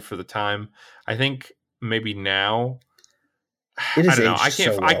 out of 10 for the time. I think maybe now it is I don't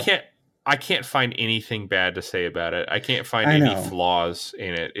know. I can't find anything bad to say about it. I can't find any flaws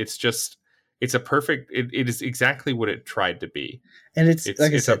in it. It's just it's a perfect it is exactly what it tried to be. And it's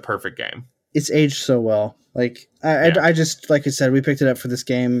like it's a perfect game. It's aged so well. Like I just like I said, we picked it up for this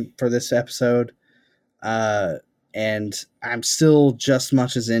game for this episode. And I'm still just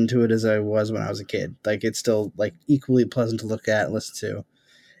much as into it as I was when I was a kid. Like it's still like equally pleasant to look at and listen to.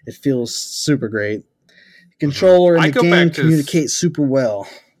 It feels super great. The controller and the game communicate super well.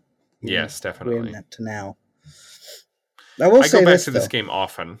 Yes, definitely. To now. I will say go back this, to this game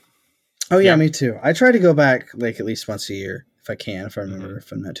often. Oh yeah, me too. I try to go back like at least once a year if I can, if I remember,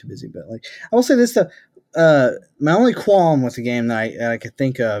 if I'm not too busy. But like, I will say this though. My only qualm with the game that I could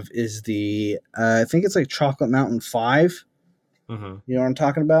think of is the I think it's like Chocolate Mountain 5. Mm-hmm. You know what I'm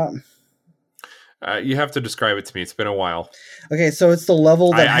talking about? You have to describe it to me. It's been a while. Okay, so it's the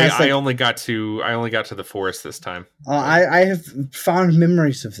level that I only got to the forest this time. I have fond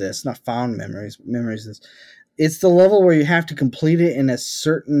memories of this. Not fond memories of this. It's the level where you have to complete it in a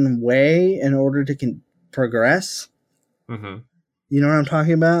certain way in order to progress. Mm-hmm. You know what I'm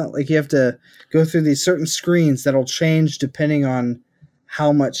talking about? Like you have to go through these certain screens that'll change depending on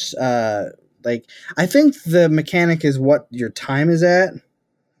how much. Like I think the mechanic is what your time is at.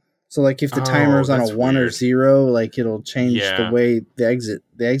 So like if the timer's on a 1 or 0, like it'll change the way the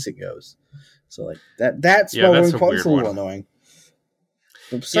exit goes. So like that's why it's a little annoying.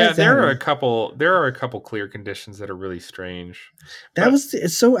 There are a couple clear conditions that are really strange.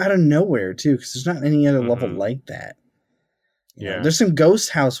 It's so out of nowhere too, because there's not any other level like that. You know, there's some ghost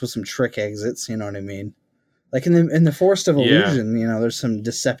house with some trick exits. You know what I mean? Like in the Forest of Illusion, you know, there's some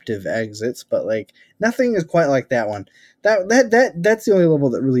deceptive exits, but like nothing is quite like that one. That's the only level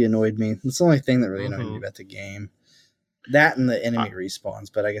that really annoyed me. It's the only thing that really annoyed me about the game. That and the enemy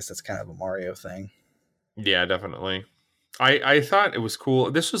respawns, but I guess that's kind of a Mario thing. Yeah, definitely. I thought it was cool.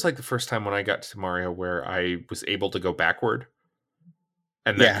 This was like the first time when I got to Mario where I was able to go backward.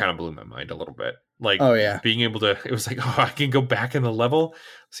 And that kind of blew my mind a little bit. Like, being able to, it was like, I can go back in the level.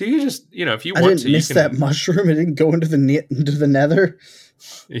 So you just, if you want to. I didn't miss that mushroom. It didn't go into the nether.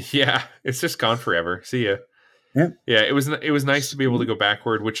 Yeah, it's just gone forever. See ya. Yeah, it was nice to be able to go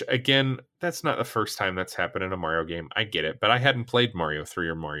backward, which, again, that's not the first time that's happened in a Mario game. I get it. But I hadn't played Mario 3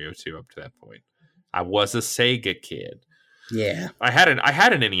 or Mario 2 up to that point. I was a Sega kid. Yeah. I had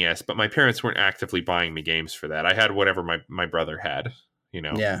an NES, but my parents weren't actively buying me games for that. I had whatever my brother had,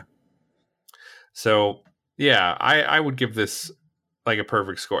 Yeah. So, yeah, I would give this like a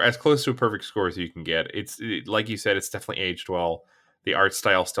perfect score, as close to a perfect score as you can get. Like you said, it's definitely aged well. The art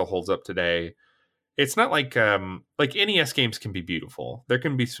style still holds up today. It's not like NES games can be beautiful. There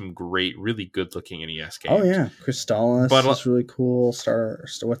can be some great, really good looking NES games. Oh yeah, Crystallis is really cool. Star,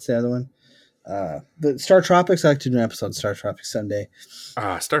 what's the other one? The Star Tropics. I like to do an episode of Star Tropics someday.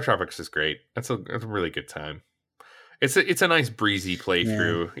 Star Tropics is great. That's a really good time. It's a nice breezy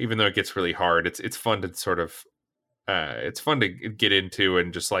playthrough, even though it gets really hard. It's fun to sort of it's fun to get into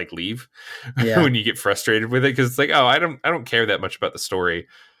and just like leave when you get frustrated with it, because it's like, I don't care that much about the story,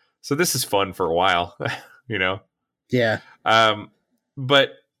 so this is fun for a while, Yeah.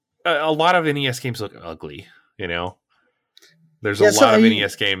 But a lot of NES games look ugly, There's a lot of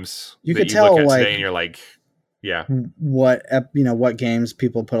NES games you that could you tell, look at like, today and you're like, yeah, what games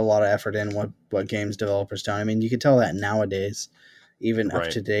people put a lot of effort in, what games developers don't. I mean, you can tell that nowadays, even up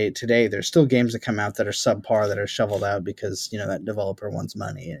to date. Today, there's still games that come out that are subpar, that are shoveled out because that developer wants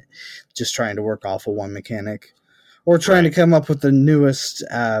money, just trying to work off of one mechanic, or trying to come up with the newest,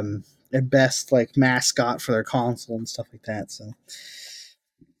 and best like mascot for their console and stuff like that. So,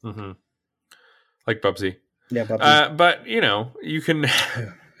 like Bubsy. Yeah, Bubsy. But you can.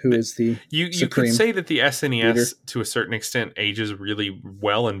 who is the you could say that the SNES leader. To a certain extent ages really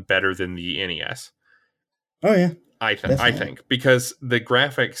well and better than the NES. Oh yeah, I think because the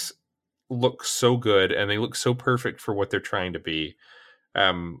graphics look so good and they look so perfect for what they're trying to be.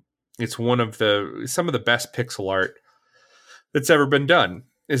 It's some of the best pixel art that's ever been done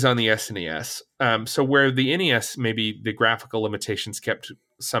is on the SNES. So where the NES, maybe the graphical limitations kept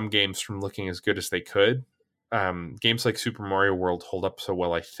some games from looking as good as they could. Games like Super Mario World hold up so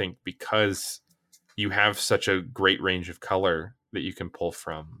well, I think, because you have such a great range of color that you can pull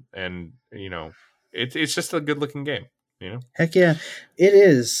from, and it's just a good looking game. Heck yeah, it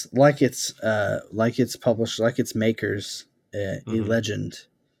is like it's published, like its makers, a legend.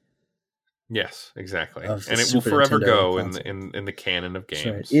 Yes, exactly, and it will forever go in the canon of games.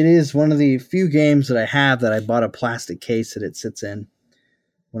 Right. It is one of the few games that I have that I bought a plastic case that it sits in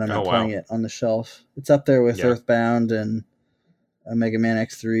when I'm not playing it on the shelf. It's up there with Earthbound and Mega Man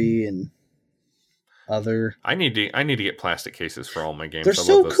X3 and other. I need to get plastic cases for all my games. They're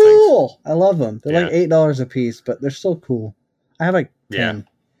so cool. Things. I love them. They're like $8 a piece, but they're still cool. I have like 10.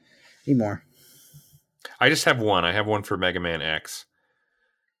 Need more. I just have one. I have one for Mega Man X.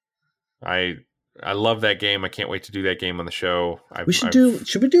 I love that game. I can't wait to do that game on the show.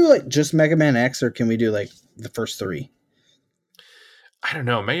 Should we do like just Mega Man X, or can we do like the first 3? I don't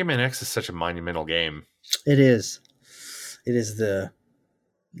know. Mega Man X is such a monumental game. It is. It is the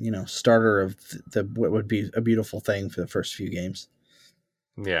starter of what would be a beautiful thing for the first few games.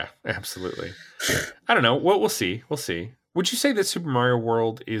 Yeah, absolutely. I don't know. We'll see. We'll see. Would you say that Super Mario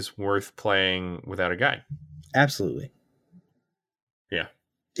World is worth playing without a guide? Absolutely. Yeah.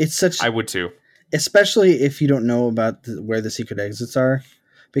 I would too. Especially if you don't know about where the secret exits are.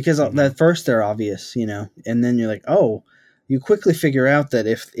 Because at first they're obvious, and then you're like, oh, you quickly figure out that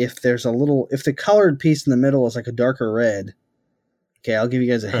if the colored piece in the middle is like a darker red, okay, I'll give you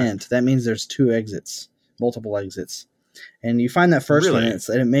guys a hint. That means there's 2 exits, multiple exits. And you find that first one, and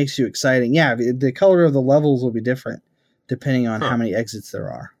it makes you exciting. Yeah, the color of the levels will be different depending on how many exits there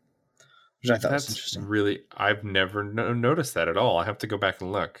are, which I thought was interesting. Really, I've never noticed that at all. I have to go back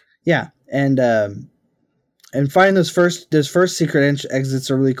and look. Yeah, and finding those first secret exits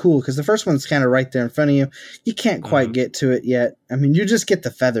are really cool because the first one's kind of right there in front of you. You can't quite get to it yet. I mean, you just get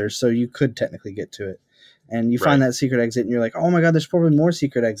the feathers, so you could technically get to it. And you find that secret exit, and you're like, oh my god, there's probably more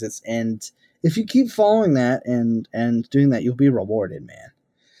secret exits. And if you keep following that and doing that, you'll be rewarded, man.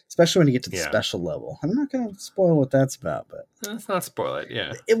 Especially when you get to the special level. I'm not going to spoil what that's about, but... Let's not spoil it,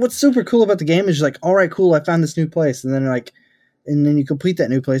 yeah. What's super cool about the game is you're like, all right, cool, I found this new place. And then then you complete that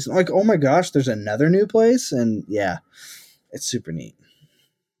new place. And like, oh my gosh, there's another new place? And yeah, it's super neat.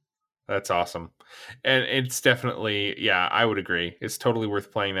 That's awesome. And it's definitely, I would agree. It's totally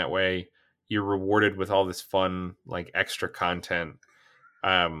worth playing that way. You're rewarded with all this fun, like, extra content.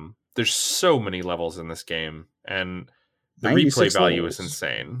 There's so many levels in this game, and the replay value is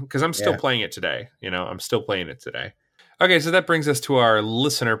insane. Because I'm still playing it today. I'm still playing it today. Okay, so that brings us to our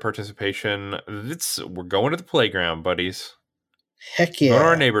listener participation. We're going to the playground, buddies. Heck yeah. Go to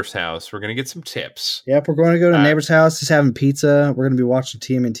our neighbor's house. We're going to get some tips. Yep, we're going to go to neighbor's house. Just having pizza. We're going to be watching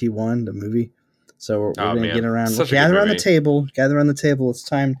TMNT 1, the movie. So we're going to get around. Gather around the table. Gather around the table. It's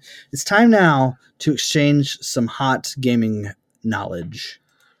time now to exchange some hot gaming knowledge.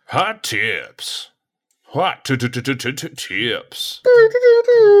 Hot tips. Hot tips.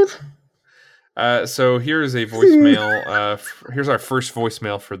 So here's a voicemail. Here's our first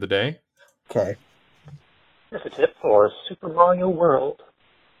voicemail for the day. Okay. Here's a tip for Super Mario World.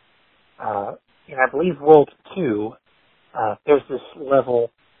 In, I believe, World 2, there's this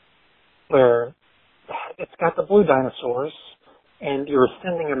level where it's got the blue dinosaurs, and you're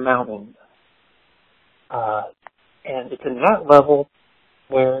ascending a mountain. And it's in that level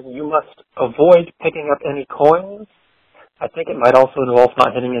where you must avoid picking up any coins. I think it might also involve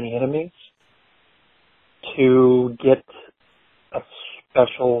not hitting any enemies to get a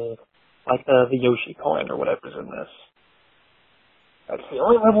special, like the Yoshi coin or whatever's in this. That's the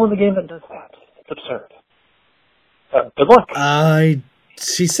only level in the game that does that. It's absurd. Good luck.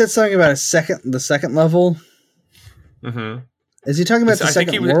 She said something about the second level. Mm-hmm. Is he talking about the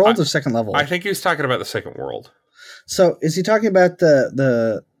second world or second level? I think he was talking about the second world. So is he talking about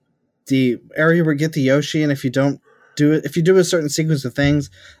the area where you get the Yoshi, and if you do a certain sequence of things,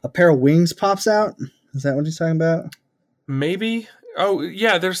 a pair of wings pops out? Is that what he's talking about? Maybe. Oh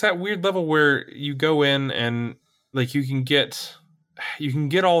yeah, there's that weird level where you go in and like you can get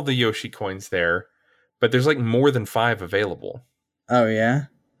all the Yoshi coins there, but there's like more than 5 available. Oh yeah?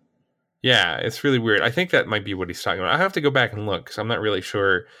 Yeah, it's really weird. I think that might be what he's talking about. I have to go back and look because I'm not really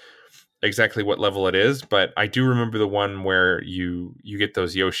sure. exactly what level it is, but I do remember the one where you get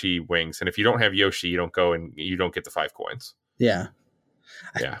those Yoshi wings, and if you don't have Yoshi, you don't go and you don't get the 5 coins. Yeah.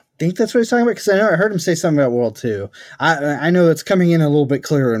 Yeah. I think that's what he's talking about, because I heard him say something about World 2. I know it's coming in a little bit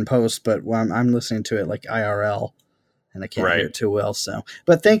clearer in post, but when I'm listening to it like IRL, and I can't hear it too well. So,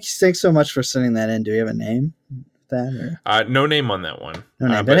 but thanks so much for sending that in. Do you have a name? That or? No name on that one. No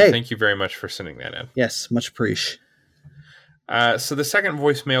name, but hey, thank you very much for sending that in. Yes, much appreciate. So the second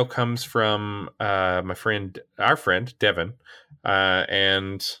voicemail comes from our friend Devin,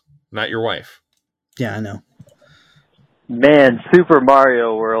 and not your wife. Yeah, I know. Man, Super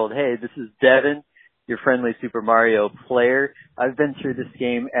Mario World. Hey, this is Devin, your friendly Super Mario player. I've been through this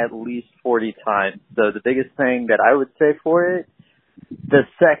game at least 40 times. So the biggest thing that I would say for it, the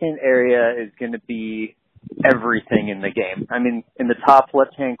second area is going to be everything in the game. I mean, in the top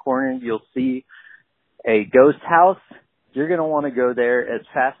left-hand corner, you'll see a ghost house. You're going to want to go there as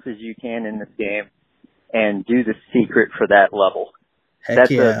fast as you can in this game and do the secret for that level.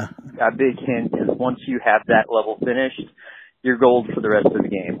 That's a big hint, is once you have that level finished, you're gold for the rest of the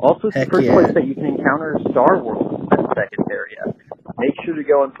game. Also, it's the first place that you can encounter Star World in the second area. Make sure to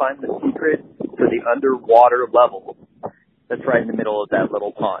go and find the secret for the underwater level that's right in the middle of that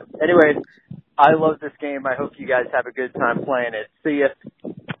little pond. Anyway, I love this game. I hope you guys have a good time playing it. See ya.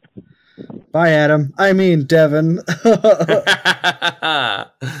 Bye, Adam. I mean, Devin.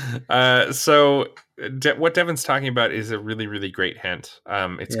 So what Devin's talking about is a really, really great hint.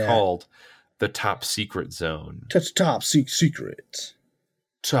 It's called the Top Secret Zone. That's top secret.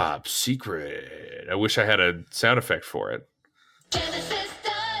 Top secret. I wish I had a sound effect for it.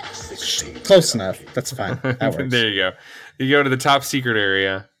 Close enough. That's fine. That works. There you go. You go to the top secret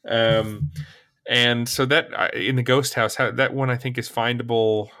area. And so that in the ghost house, that one I think is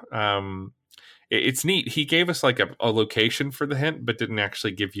findable. It's neat. He gave us like a location for the hint, but didn't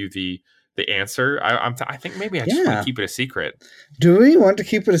actually give you the answer. I think maybe I just want to keep it a secret. Do we want to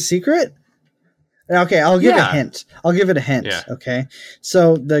keep it a secret? Okay, I'll give a hint. I'll give it a hint. Yeah. Okay.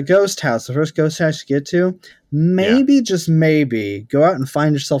 So the ghost house, the first ghost house you get to, maybe just maybe go out and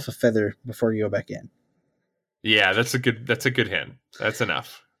find yourself a feather before you go back in. Yeah, that's a good hint. That's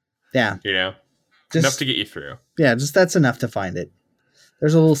enough. Yeah. You know? Enough to get you through. Yeah, that's enough to find it.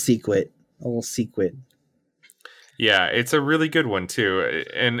 There's a little secret. Yeah, it's a really good one too.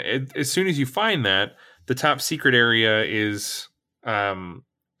 And as soon as you find that, the top secret area is an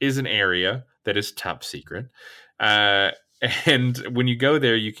area that is top secret. And when you go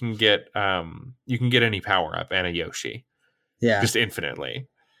there, you can get any power up and a Yoshi. Yeah, just infinitely.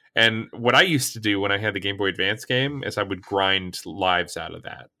 And what I used to do when I had the Game Boy Advance game is I would grind lives out of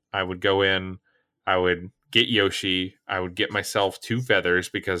that. I would go in, I would get Yoshi, I would get myself 2 feathers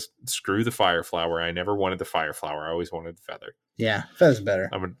because screw the fire flower. I never wanted the fire flower. I always wanted the feather. Yeah, feather's better.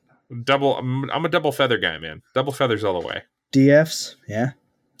 I'm a double feather guy, man. Double feathers all the way. DFs, yeah.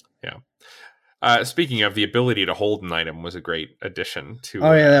 Yeah. Speaking of, the ability to hold an item was a great addition to.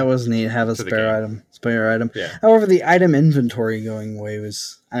 Oh yeah, that was neat. Have a spare item. Yeah. However, the item inventory going away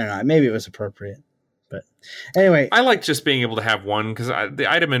was, I don't know. Maybe it was appropriate, but anyway, I like just being able to have one because the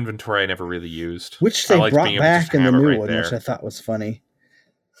item inventory I never really used, which they brought back in the new one, which I thought was funny.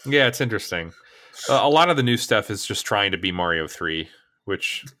 Yeah, it's interesting. A lot of the new stuff is just trying to be Mario 3,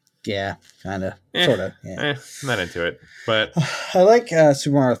 which. Yeah, kind of, sort of. Yeah, not into it, but I like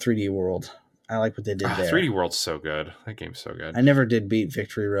Super Mario 3D World. I like what they did there. 3D World's so good. That game's so good. I never did beat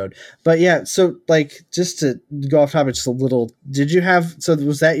Victory Road. But yeah, so like just to go off topic just a little,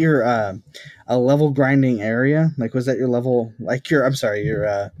 was that your a level grinding area? Like was that your level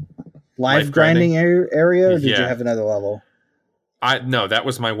your live grinding area or did you have another level? No, that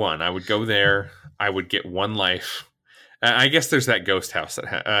was my one. I would go there, I would get 1 life. I guess there's that ghost house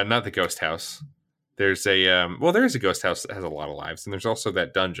that not the ghost house. There's a there is a ghost house that has a lot of lives, and there's also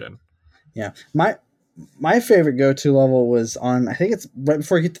that dungeon. Yeah, my favorite go-to level was on. I think it's right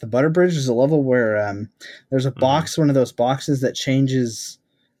before you get to the Butter Bridge. There's a level where there's a box, one of those boxes that changes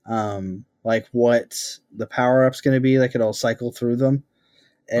like what the power-up's going to be. Like it'll cycle through them,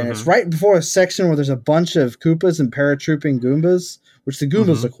 and it's right before a section where there's a bunch of Koopas and paratrooping Goombas. Which the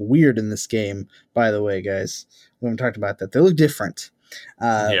Goombas look weird in this game, by the way, guys. We haven't talked about that. They look different.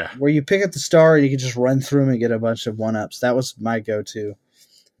 Where you pick up the star, you can just run through them and get a bunch of 1-ups. That was my go-to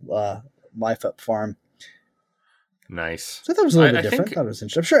life up farm. Nice. So that was a little bit different. I thought it was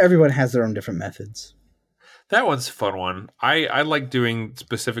interesting. I'm sure everyone has their own different methods. That one's a fun one. I like doing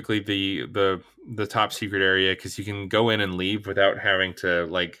specifically the top secret area because you can go in and leave without having to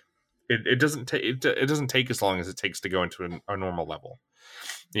like. It doesn't take as long as it takes to go into a normal level.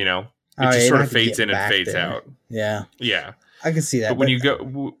 It just sort of fades in and fades out. Yeah. Yeah. I can see that. But when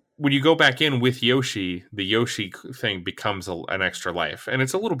when you go back in with Yoshi, the Yoshi thing becomes an extra life, and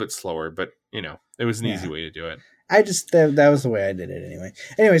it's a little bit slower, but it was an easy way to do it. I just that was the way I did it anyway.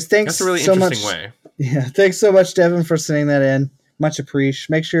 Anyways, thanks. That's a really so interesting much. way. Yeah, thanks so much, Devin, for sending that in. Much appreciated.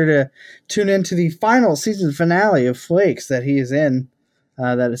 Make sure to tune in to the final season finale of Flakes that he is in.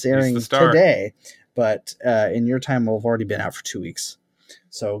 That is airing today, but in your time, will have already been out for 2 weeks.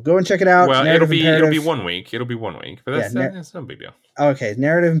 So go and check it out. Well, it'll be 1 week. It'll be 1 week, but that's no big deal. Okay,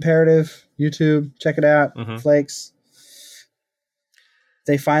 Narrative Imperative, YouTube, check it out. Flakes.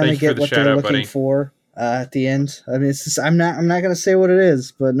 They finally get what they're looking for at the end. I mean, it's just, I'm not going to say what it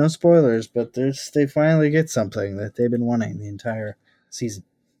is, but no spoilers. But they finally get something that they've been wanting the entire season.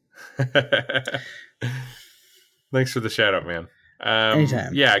 Thanks for the shout out, man.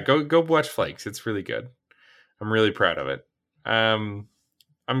 Anytime. Yeah, go watch Flakes. It's really good. I'm really proud of it. I'm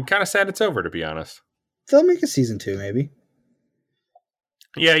kind of sad it's over, to be honest. They'll make a season 2, maybe.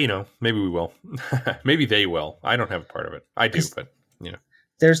 Yeah, maybe we will. Maybe they will. I don't have a part of it. I do, but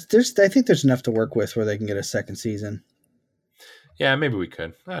there's I think there's enough to work with where they can get a second season. Yeah, maybe we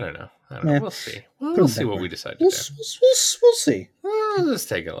could. I don't know. We'll see. We'll see what we decide to do. We'll see. We'll just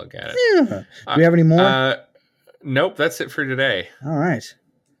take a look at it. Yeah. Do we have any more? Nope, that's it for today. All right.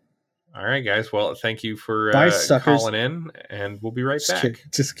 All right, guys. Well, thank you for calling in, and we'll be right back.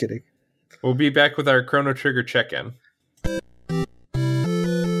 Just kidding. We'll be back with our Chrono Trigger check-in.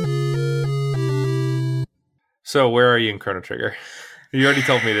 So, where are you in Chrono Trigger? You already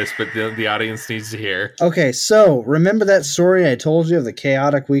told me this, but the audience needs to hear. Okay, so remember that story I told you of the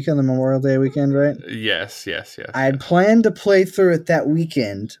chaotic weekend, the Memorial Day weekend, right? Yes. I had planned to play through it that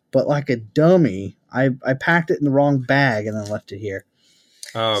weekend, but like a dummy, I packed it in the wrong bag and then left it here.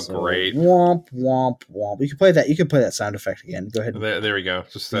 Oh, so, great. Womp, womp, womp. You can play that. You can play that sound effect again. Go ahead. There we go.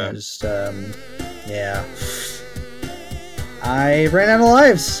 Yeah. I ran out of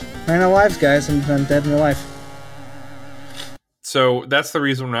lives. Guys. I'm dead in real life. So that's the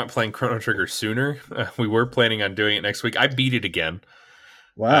reason we're not playing Chrono Trigger sooner. We were planning on doing it next week. I beat it again.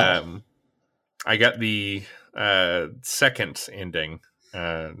 Wow. I got the second ending.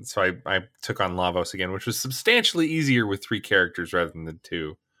 So I took on Lavos again, which was substantially easier with 3 characters rather than the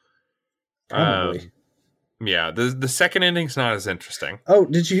 2. Probably. Yeah, the second ending's not as interesting. Oh,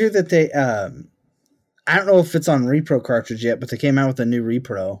 did you hear that they... I don't know if it's on Repro cartridge yet, but they came out with a new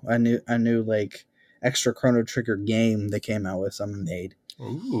Repro. A new like... extra Chrono Trigger game they came out with. Someone made.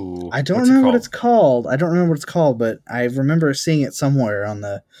 Ooh, I don't remember what it's called. But I remember seeing it somewhere on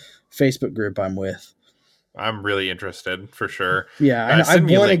the Facebook group I'm with. I'm really interested for sure. Yeah, I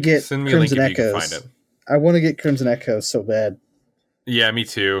want to get Crimson Echoes. I want to get Crimson Echoes so bad. Yeah, me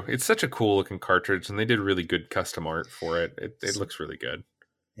too. It's such a cool looking cartridge, and they did really good custom art for it. It looks really good.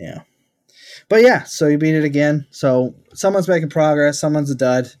 Yeah, but yeah, so you beat it again. So someone's making progress. Someone's a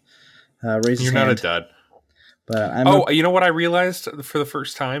dud. You're not a dud. But you know what I realized for the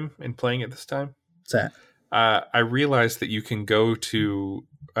first time in playing it this time? What's that? I realized that you can go to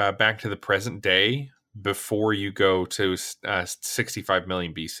back to the present day before you go to 65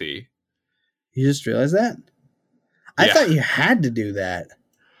 million BC. You just realized that? I thought you had to do that.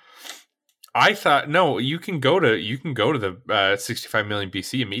 I thought no. You can go to the 65 million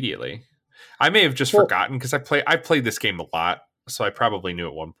BC immediately. I may have just forgotten because I played this game a lot. So I probably knew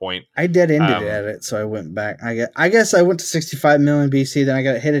at one point. I dead ended at it, so I went back. I guess I went to 65 million BC, then I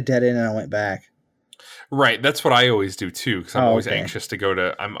got hit a dead end, and I went back. Right, that's what I always do too, because I'm always anxious to go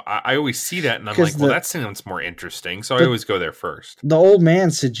to. I always see that, and I'm like, well, that sounds more interesting, so I always go there first. The old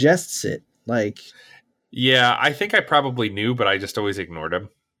man suggests it, like. Yeah, I think I probably knew, but I just always ignored him.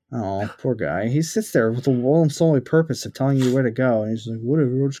 Oh, poor guy. He sits there with the one and solely purpose of telling you where to go. And he's like,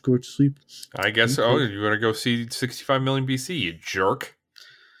 whatever, I'll just go to sleep. I guess, you want to go see 65 million BC, you jerk.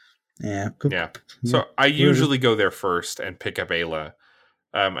 Yeah. Yeah. So I usually go there first and pick up Ayla.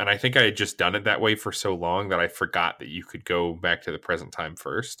 And I think I had just done it that way for so long that I forgot that you could go back to the present time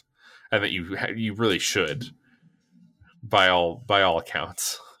first. And that you really should, by all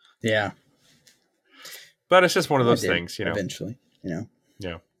accounts. Yeah. But it's just one of those things, Eventually, Yeah.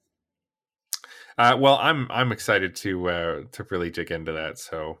 Well, I'm excited to really dig into that.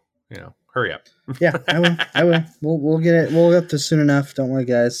 So hurry up. Yeah, I will. We'll get it. We'll get this soon enough. Don't worry,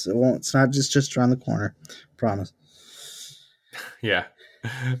 guys. It won't. It's not just around the corner. Promise. Yeah.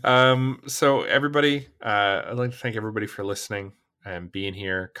 So everybody, I'd like to thank everybody for listening and being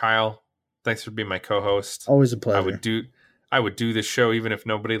here. Kyle, thanks for being my co-host. Always a pleasure. I would do this show even if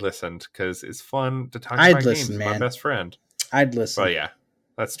nobody listened because it's fun to talk about games with my best friend. I'd listen. Well, yeah,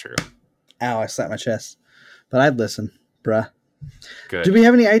 that's true. Ow, I slapped my chest. But I'd listen, bruh. Good. Do we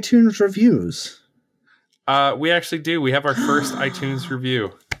have any iTunes reviews? We actually do. We have our first iTunes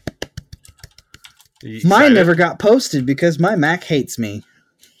review. Mine never got posted because my Mac hates me.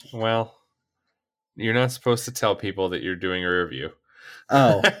 Well, you're not supposed to tell people that you're doing a review.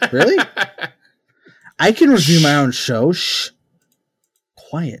 Oh, really? I can review my own show. Shh.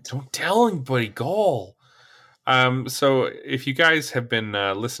 Quiet. Don't tell anybody. Goal. So if you guys have been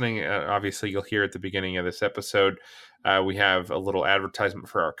listening, obviously you'll hear at the beginning of this episode, we have a little advertisement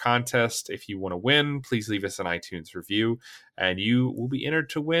for our contest. If you want to win, please leave us an iTunes review, and you will be entered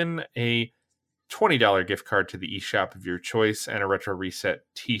to win a $20 gift card to the eShop of your choice and a Retro Reset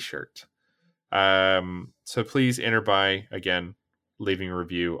t-shirt. So please enter by, again, leaving a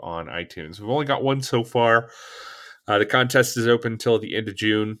review on iTunes. We've only got one so far. The contest is open until the end of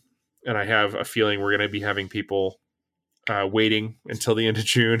June, and I have a feeling we're going to be having people waiting until the end of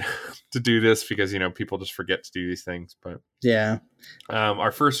June to do this because, people just forget to do these things. But yeah,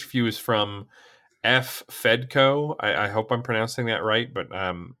 our first review is from F Fedco. I hope I'm pronouncing that right, but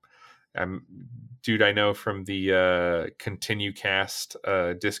dude I know from the Continue Cast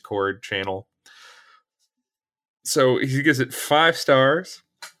Discord channel. So he gives it 5 stars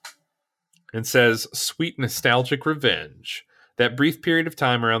and says, "Sweet nostalgic revenge. That brief period of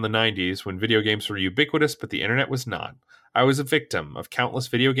time around the 90s when video games were ubiquitous, but the internet was not. I was a victim of countless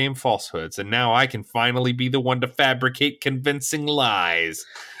video game falsehoods, and now I can finally be the one to fabricate convincing lies.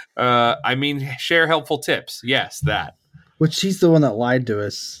 Share helpful tips. Yes, that." Which he's the one that lied to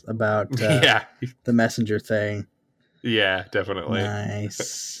us about the messenger thing. Yeah, definitely.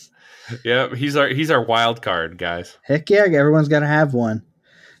 Nice. Yeah, he's our wild card, guys. Heck yeah, everyone's got to have one.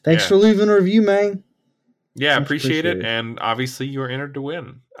 Thanks for leaving a review, man. Yeah, appreciate it. And obviously you are entered to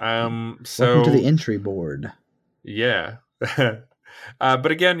win. Welcome to the entry board. Yeah.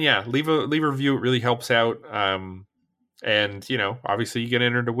 But again, leave a review. It really helps out. And obviously you get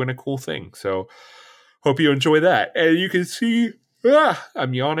entered to win a cool thing. So hope you enjoy that. And you can see,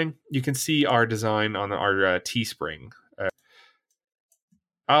 I'm yawning. You can see our design on our Teespring.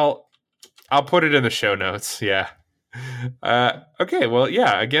 I'll put it in the show notes. Yeah. Okay. Well,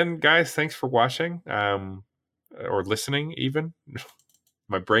 again, guys, thanks for watching, or listening even.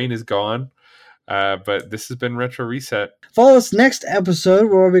 My brain is gone. But this has been Retro Reset. Follow us next episode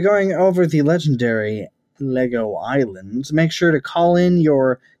where we'll be going over the legendary Lego Islands. Make sure to call in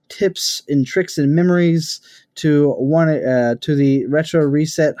your tips and tricks and memories to the Retro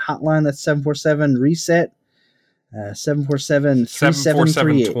Reset hotline. That's 747-RESET.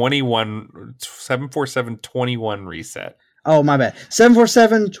 747-3738. 747-21 reset. Oh, my bad.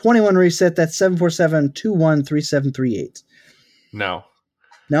 747-21 reset. That's 747-213738. No.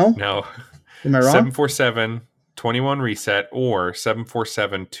 No? No. Am I wrong? 747-21 reset or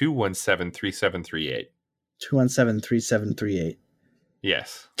 747-217-3738. 217-3738.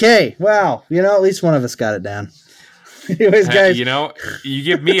 Yes. Okay. Wow. At least one of us got it down. Anyways, guys. You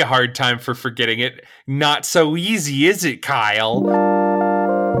give me a hard time for forgetting it. Not so easy, is it, Kyle?